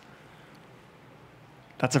cost?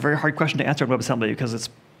 That's a very hard question to answer in WebAssembly because it's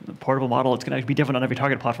a portable model. It's going to be different on every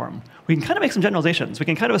target platform. We can kind of make some generalizations. We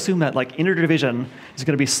can kind of assume that like integer division is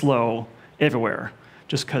going to be slow everywhere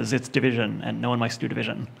just because it's division and no one likes to do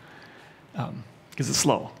division because it's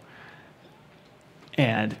slow.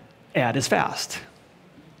 And add is fast.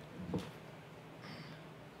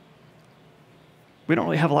 We don't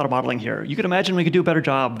really have a lot of modeling here. You could imagine we could do a better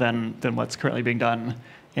job than what's currently being done.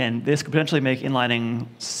 And this could potentially make inlining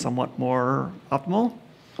somewhat more optimal.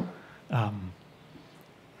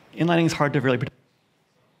 Inlining is hard to really predict.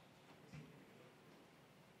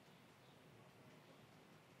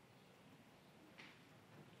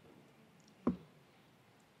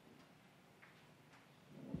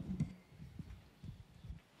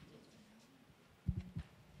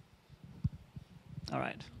 All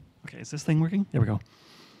right. OK, is this thing working? There we go.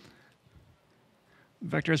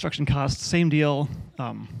 Vector instruction cost, same deal.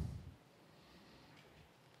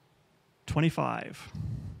 25.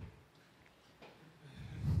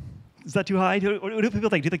 Is that too high? What do people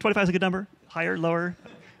think? Do you think 25 is a good number? Higher, lower?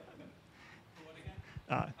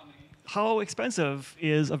 How expensive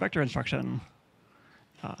is a vector instruction?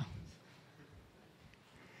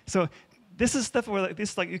 So this is stuff where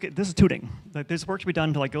this is tuning. Like, there's work to be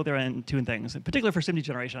done to go there and tune things, in particular for SIMD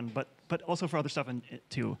generation, but also for other stuff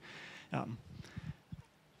too.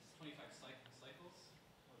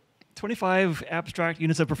 25 abstract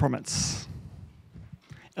units of performance.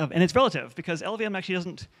 And it's relative, because LLVM actually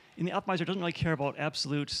doesn't, in the optimizer, doesn't really care about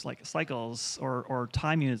absolute cycles or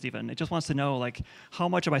time units even. It just wants to know how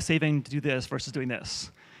much am I saving to do this versus doing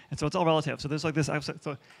this. And so it's all relative. So there's this,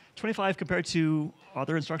 so 25 compared to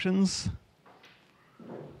other instructions.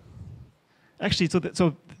 Actually,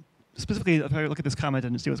 so specifically, if I look at this comment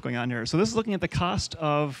and see what's going on here. So this is looking at the cost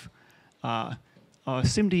of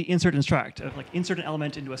SIMD insert and extract, insert an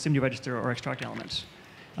element into a SIMD register or extract an element.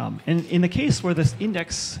 And in the case where this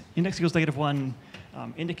index equals -1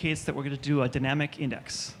 indicates that we're going to do a dynamic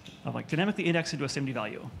index, of dynamically index into a SIMD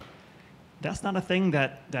value. That's not a thing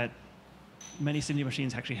that many SIMD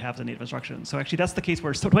machines actually have as a native instruction. So actually that's the case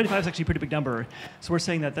where 25 is actually a pretty big number. So we're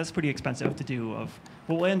saying that that's pretty expensive to do.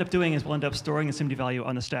 What we'll end up doing is we'll end up storing a SIMD value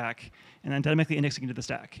on the stack and then dynamically indexing into the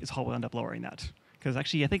stack is how we'll end up lowering that. Because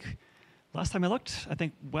actually I think last time I looked, I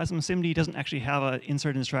think Wasm SIMD doesn't actually have an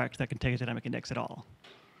insert and extract that can take a dynamic index at all.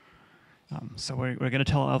 So we're going to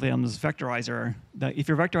tell LLVM's vectorizer that if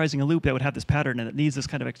you're vectorizing a loop that would have this pattern and it needs this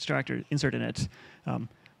kind of extractor insert in it,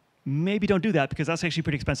 maybe don't do that because that's actually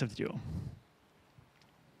pretty expensive to do.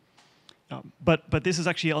 But this is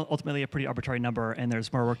actually ultimately a pretty arbitrary number, and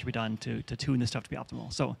there's more work to be done to tune this stuff to be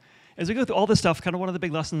optimal. So as we go through all this stuff, kind of one of the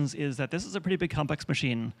big lessons is that this is a pretty big complex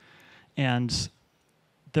machine, and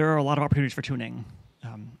there are a lot of opportunities for tuning.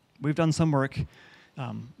 We've done some work.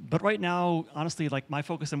 But right now, honestly, my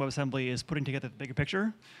focus in WebAssembly is putting together the bigger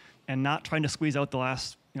picture and not trying to squeeze out the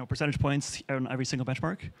last percentage points on every single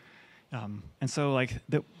benchmark. And so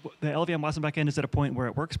the LLVM Wasm backend is at a point where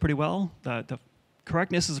it works pretty well. The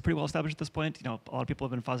correctness is pretty well established at this point. A lot of people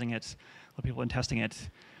have been fuzzing it. A lot of people have been testing it.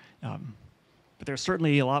 But there's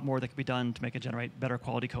certainly a lot more that can be done to make it generate better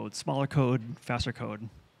quality code, smaller code, faster code.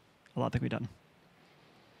 A lot that can be done.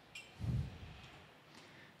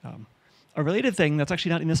 A related thing that's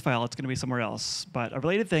actually not in this file, it's going to be somewhere else, but a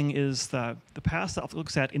related thing is the pass that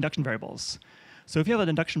looks at induction variables. So if you have an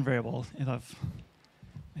induction variable,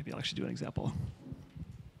 maybe I'll actually do an example.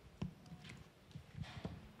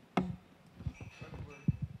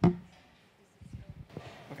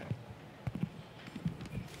 Okay.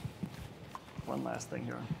 One last thing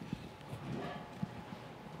here.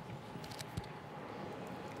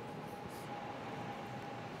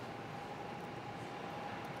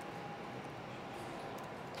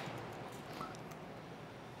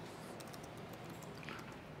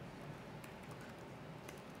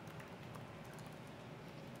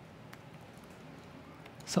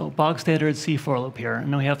 So bog standard C for loop here, and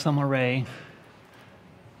then we have some array.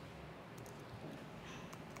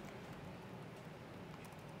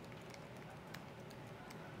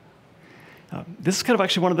 This is kind of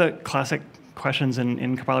actually one of the classic questions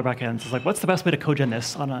in compiler backends. It's what's the best way to code gen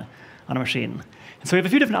this on a machine? And so we have a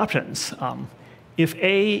few different options. If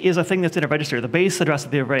A is a thing that's in a register, the base address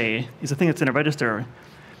of the array is a thing that's in a register,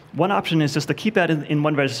 one option is just to keep that in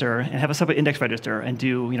one register and have a separate index register and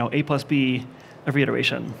do A plus B every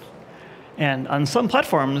iteration. And on some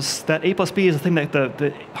platforms, that A plus B is a thing that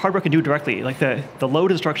the hardware can do directly. The load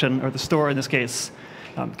instruction, or the store in this case,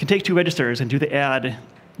 can take two registers and do the add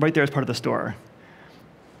right there as part of the store.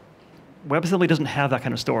 WebAssembly doesn't have that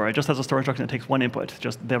kind of store. It just has a store instruction that takes one input,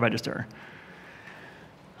 just the register.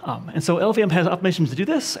 And so LLVM has optimizations to do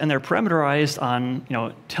this, and they're parameterized on,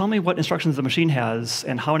 tell me what instructions the machine has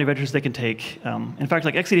and how many registers they can take. In fact,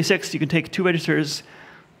 x86, you can take two registers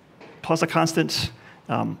plus a constant,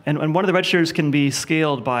 and one of the registers can be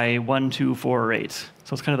scaled by 1, 2, 4, or 8. So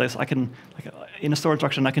it's kind of this. I can, in a store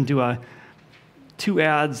instruction, I can do two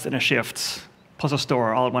adds and a shift plus a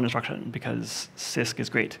store all in one instruction because CISC is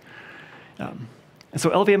great. And so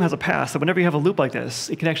LLVM has a pass that whenever you have a loop like this,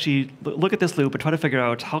 it can actually look at this loop and try to figure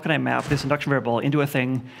out how can I map this induction variable into a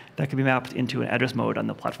thing that can be mapped into an address mode on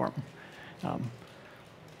the platform.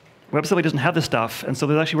 WebAssembly doesn't have this stuff, and so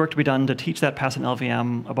there's actually work to be done to teach that pass in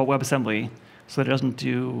LLVM about WebAssembly so that it doesn't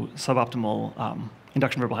do suboptimal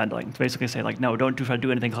induction variable handling. To basically say, no, don't try to do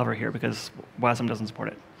anything clever here because Wasm doesn't support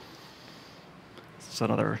it. So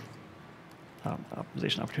another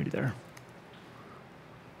optimization opportunity there.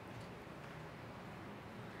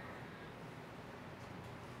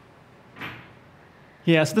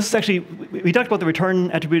 Yeah, so this is actually, we talked about the return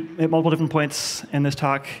attribute at multiple different points in this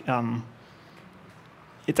talk.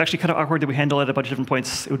 It's actually kind of awkward that we handle it at a bunch of different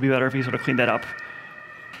points. It would be better if we sort of cleaned that up.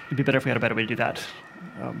 It'd be better if we had a better way to do that.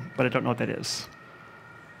 But I don't know what that is.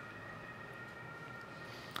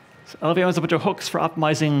 So LVM has a bunch of hooks for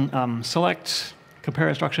optimizing select, compare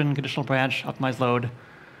instruction, conditional branch, optimize load.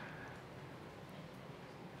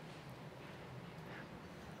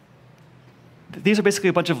 These are basically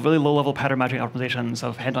a bunch of really low-level pattern matching optimizations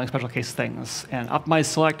of handling special case things. And optimize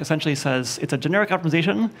select essentially says it's a generic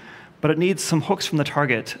optimization, but it needs some hooks from the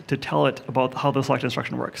target to tell it about how the select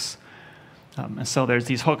instruction works. And so there's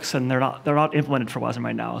these hooks, and they're not implemented for Wasm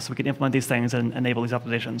right now. So we can implement these things and enable these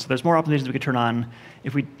optimizations. So there's more optimizations we could turn on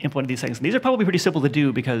if we implemented these things. And these are probably pretty simple to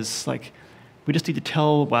do because we just need to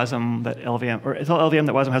tell Wasm that LVM, or tell LVM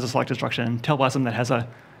that Wasm has a select instruction, tell Wasm that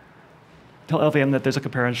tell LVM that there's a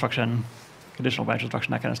compare instruction, conditional branch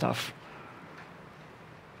instruction, that kind of stuff.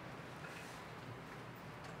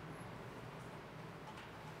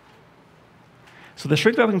 So the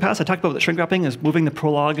shrink wrapping pass, I talked about the shrink wrapping is moving the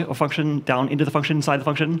prologue of function down into the function inside the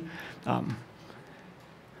function.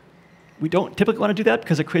 We don't typically want to do that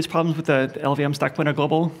because it creates problems with the LVM stack pointer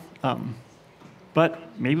global. But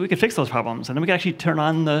maybe we could fix those problems, and then we can actually turn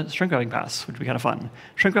on the shrink wrapping pass, which would be kind of fun.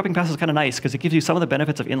 Shrink wrapping pass is kind of nice because it gives you some of the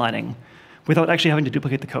benefits of inlining without actually having to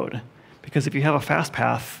duplicate the code. Because if you have a fast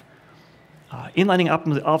path, inlining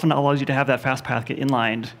often allows you to have that fast path get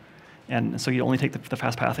inlined, and so you only take the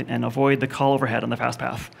fast path and avoid the call overhead on the fast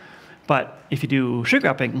path. But if you do shrink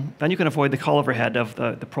wrapping, then you can avoid the call overhead of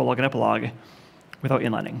the prologue and epilogue without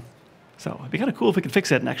inlining. So it'd be kind of cool if we could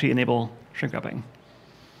fix it and actually enable shrink wrapping.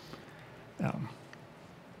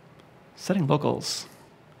 Setting locals.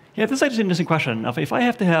 Yeah, this is actually an interesting question. If I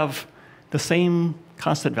have to have the same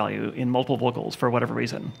constant value in multiple locals for whatever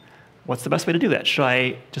reason, what's the best way to do that? Should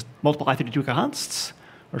I just multiply through two consts?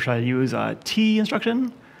 Or should I use a T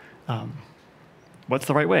instruction? What's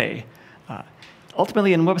the right way?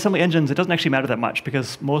 Ultimately, in WebAssembly engines, it doesn't actually matter that much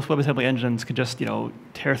because most WebAssembly engines can just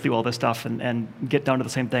tear through all this stuff and get down to the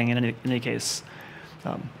same thing in any case.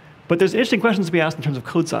 But there's interesting questions to be asked in terms of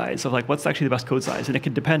code size, of what's actually the best code size, and it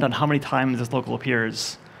can depend on how many times this local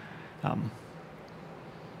appears.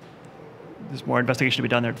 There's more investigation to be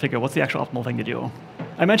done there to figure out what's the actual optimal thing to do.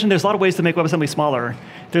 I mentioned there's a lot of ways to make WebAssembly smaller.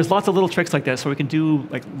 There's lots of little tricks like this where we can do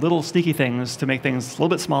little sneaky things to make things a little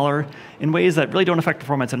bit smaller in ways that really don't affect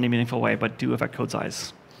performance in any meaningful way, but do affect code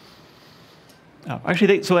size.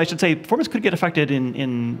 Actually, so I should say performance could get affected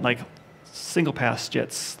in single pass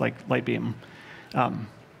JITs like Lightbeam,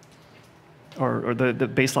 or the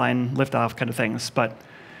baseline liftoff kind of things. But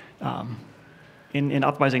in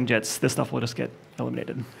optimizing JITs, this stuff will just get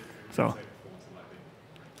eliminated. So.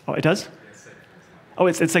 Oh, it does? Oh,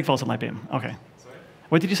 it's segfaults on Lightbeam. OK. Sorry?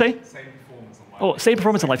 What did you say? Same performance on Lightbeam. Oh, same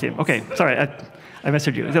performance on Lightbeam. OK, sorry, I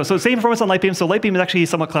misheard you. So same performance on Lightbeam. So Lightbeam is actually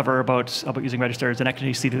somewhat clever about using registers, and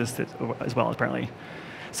actually see this as well, apparently.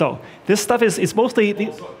 So this stuff is mostly.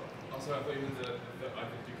 Also, I thought you meant the I52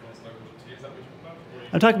 constant over T. Is that what you're talking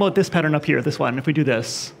about? I'm talking about this pattern up here, this one. If we do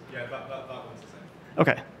this. Yeah, that one's the same.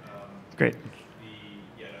 OK, great.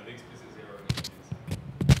 The explicit zero.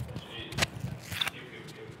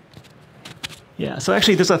 Yeah, so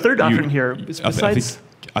actually there's a third option here. Besides,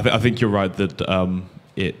 I think you're right that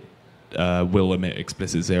it will emit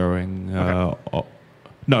explicit zeroing. Okay.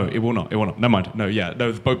 No, it will not. It will not. Never mind. No, yeah.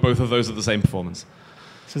 No, both of those are the same performance.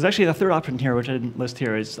 So there's actually a third option here, which I didn't list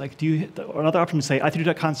here, is another option to say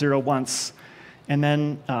i32.const0 once, and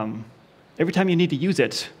then every time you need to use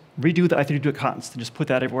it, redo the i32.const and just put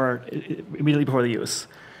that everywhere immediately before the use.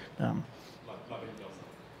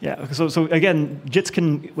 Yeah, so again, JITs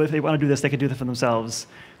can, if they want to do this, they can do this for themselves.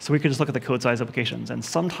 So we could just look at the code size applications. And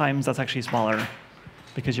sometimes that's actually smaller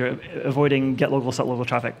because you're avoiding get local, set local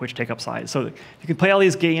traffic, which take up size. So you can play all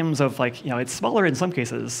these games of it's smaller in some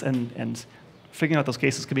cases, and figuring out those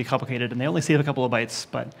cases can be complicated, and they only save a couple of bytes.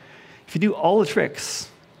 But if you do all the tricks,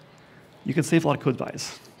 you can save a lot of code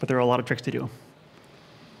size. But there are a lot of tricks to do.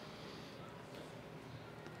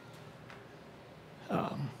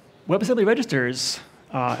 WebAssembly registers,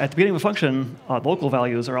 at the beginning of a function, local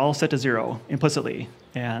values are all set to 0 implicitly.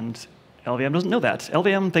 And LVM doesn't know that.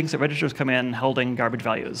 LVM thinks that registers come in holding garbage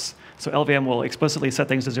values. So LVM will explicitly set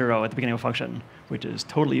things to 0 at the beginning of a function, which is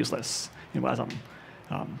totally useless in Wasm.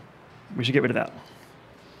 We should get rid of that.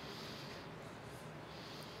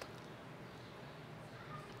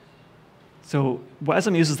 So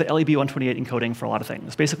Wasm uses the LEB128 encoding for a lot of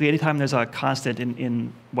things. Basically, anytime there's a constant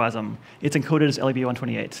in Wasm, it's encoded as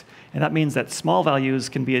LEB128. And that means that small values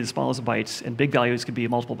can be as small as a byte, and big values can be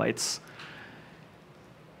multiple bytes.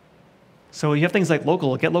 So you have things like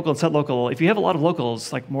local, get local, and set local. If you have a lot of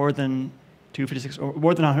locals, like more than 256 or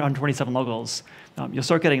more than 127 locals, you'll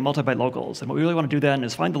start getting multi-byte locals. And what we really want to do then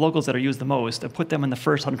is find the locals that are used the most and put them in the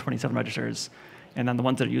first 127 registers. And then the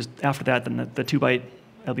ones that are used after that, then the 2-byte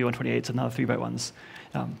LB128s and now the 3-byte ones.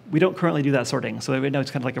 We don't currently do that sorting, so right now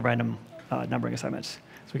it's kind of like a random numbering assignment. So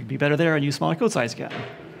we can be better there and use smaller code size again.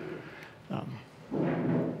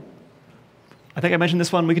 I think I mentioned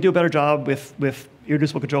this one. We could do a better job with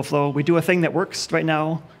irreducible control flow. We do a thing that works right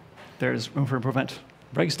now. There's room for improvement.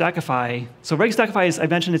 Reg stackify. So reg stackify is, I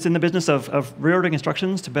mentioned, it's in the business of reordering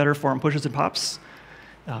instructions to better form pushes and pops.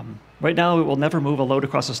 Right now, it will never move a load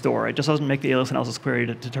across a store. It just doesn't make the alias analysis query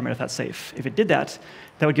to determine if that's safe. If it did that,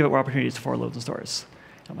 that would give it more opportunities for loads and stores.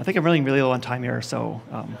 I think I'm running really low on time here, so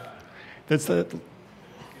that's the.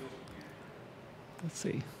 Let's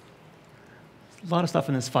see. There's a lot of stuff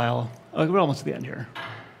in this file. Oh, we're almost to the end here.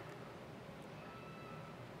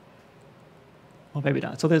 Well, maybe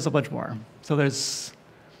not. So there's a bunch more. So there's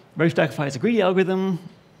reg stackify is a greedy algorithm.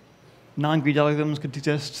 Non-greedy algorithms could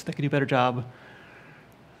exist that could do a better job.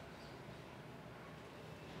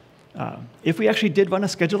 If we actually did run a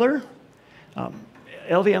scheduler,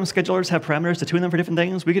 LVM schedulers have parameters to tune them for different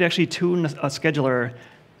things. We could actually tune a scheduler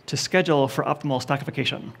to schedule for optimal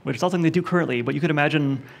stackification, which is something they do currently, but you could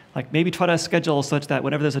imagine like maybe try to schedule such that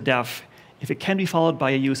whenever there's a def, if it can be followed by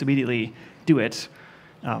a use immediately, do it.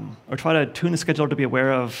 Or try to tune the scheduler to be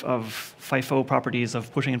aware of FIFO properties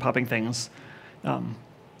of pushing and popping things.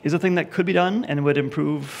 Is a thing that could be done and would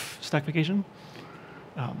improve stackification,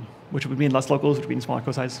 which would mean less locals, which would mean smaller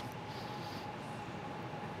code size.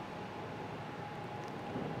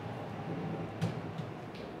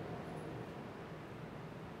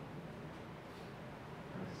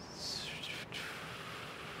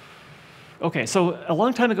 Okay, so a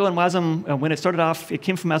long time ago in Wasm, when it started off, it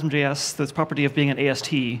came from Wasm.js, this property of being an AST.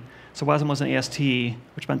 So Wasm was an AST,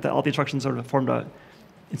 which meant that all the instructions sort of formed a,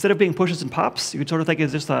 instead of being pushes and pops, you could sort of think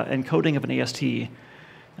it's just an encoding of an AST.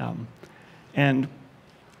 And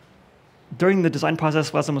during the design process,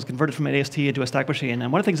 Wasm was converted from an AST into a stack machine.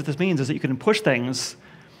 And one of the things that this means is that you can push things,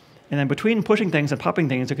 and then between pushing things and popping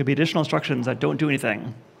things, there could be additional instructions that don't do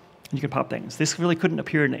anything. And you can pop things. This really couldn't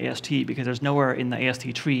appear in the AST because there's nowhere in the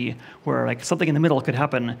AST tree where like something in the middle could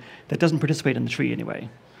happen that doesn't participate in the tree anyway.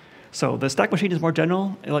 So the stack machine is more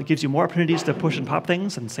general. It gives you more opportunities to push and pop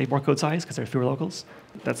things and save more code size because there are fewer locals.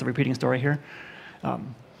 That's the repeating story here.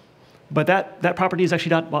 But that property is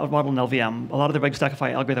actually not modeled in LVM. A lot of the reg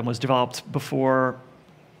stackify algorithm was developed before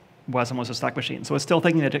Wasm was a stack machine. So it's still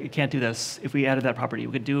thinking that it can't do this. If we added that property,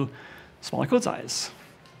 we could do smaller code size.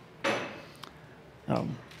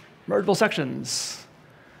 Mergeable sections.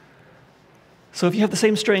 So if you have the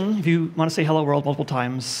same string, if you want to say hello world multiple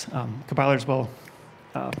times, compilers will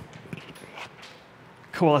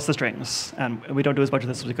coalesce the strings. And we don't do as much of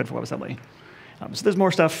this as we could for WebAssembly. So there's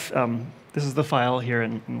more stuff. This is the file here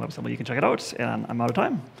in WebAssembly. You can check it out. And I'm out of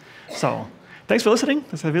time. So thanks for listening.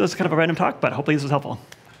 This is kind of a random talk, but hopefully this was helpful.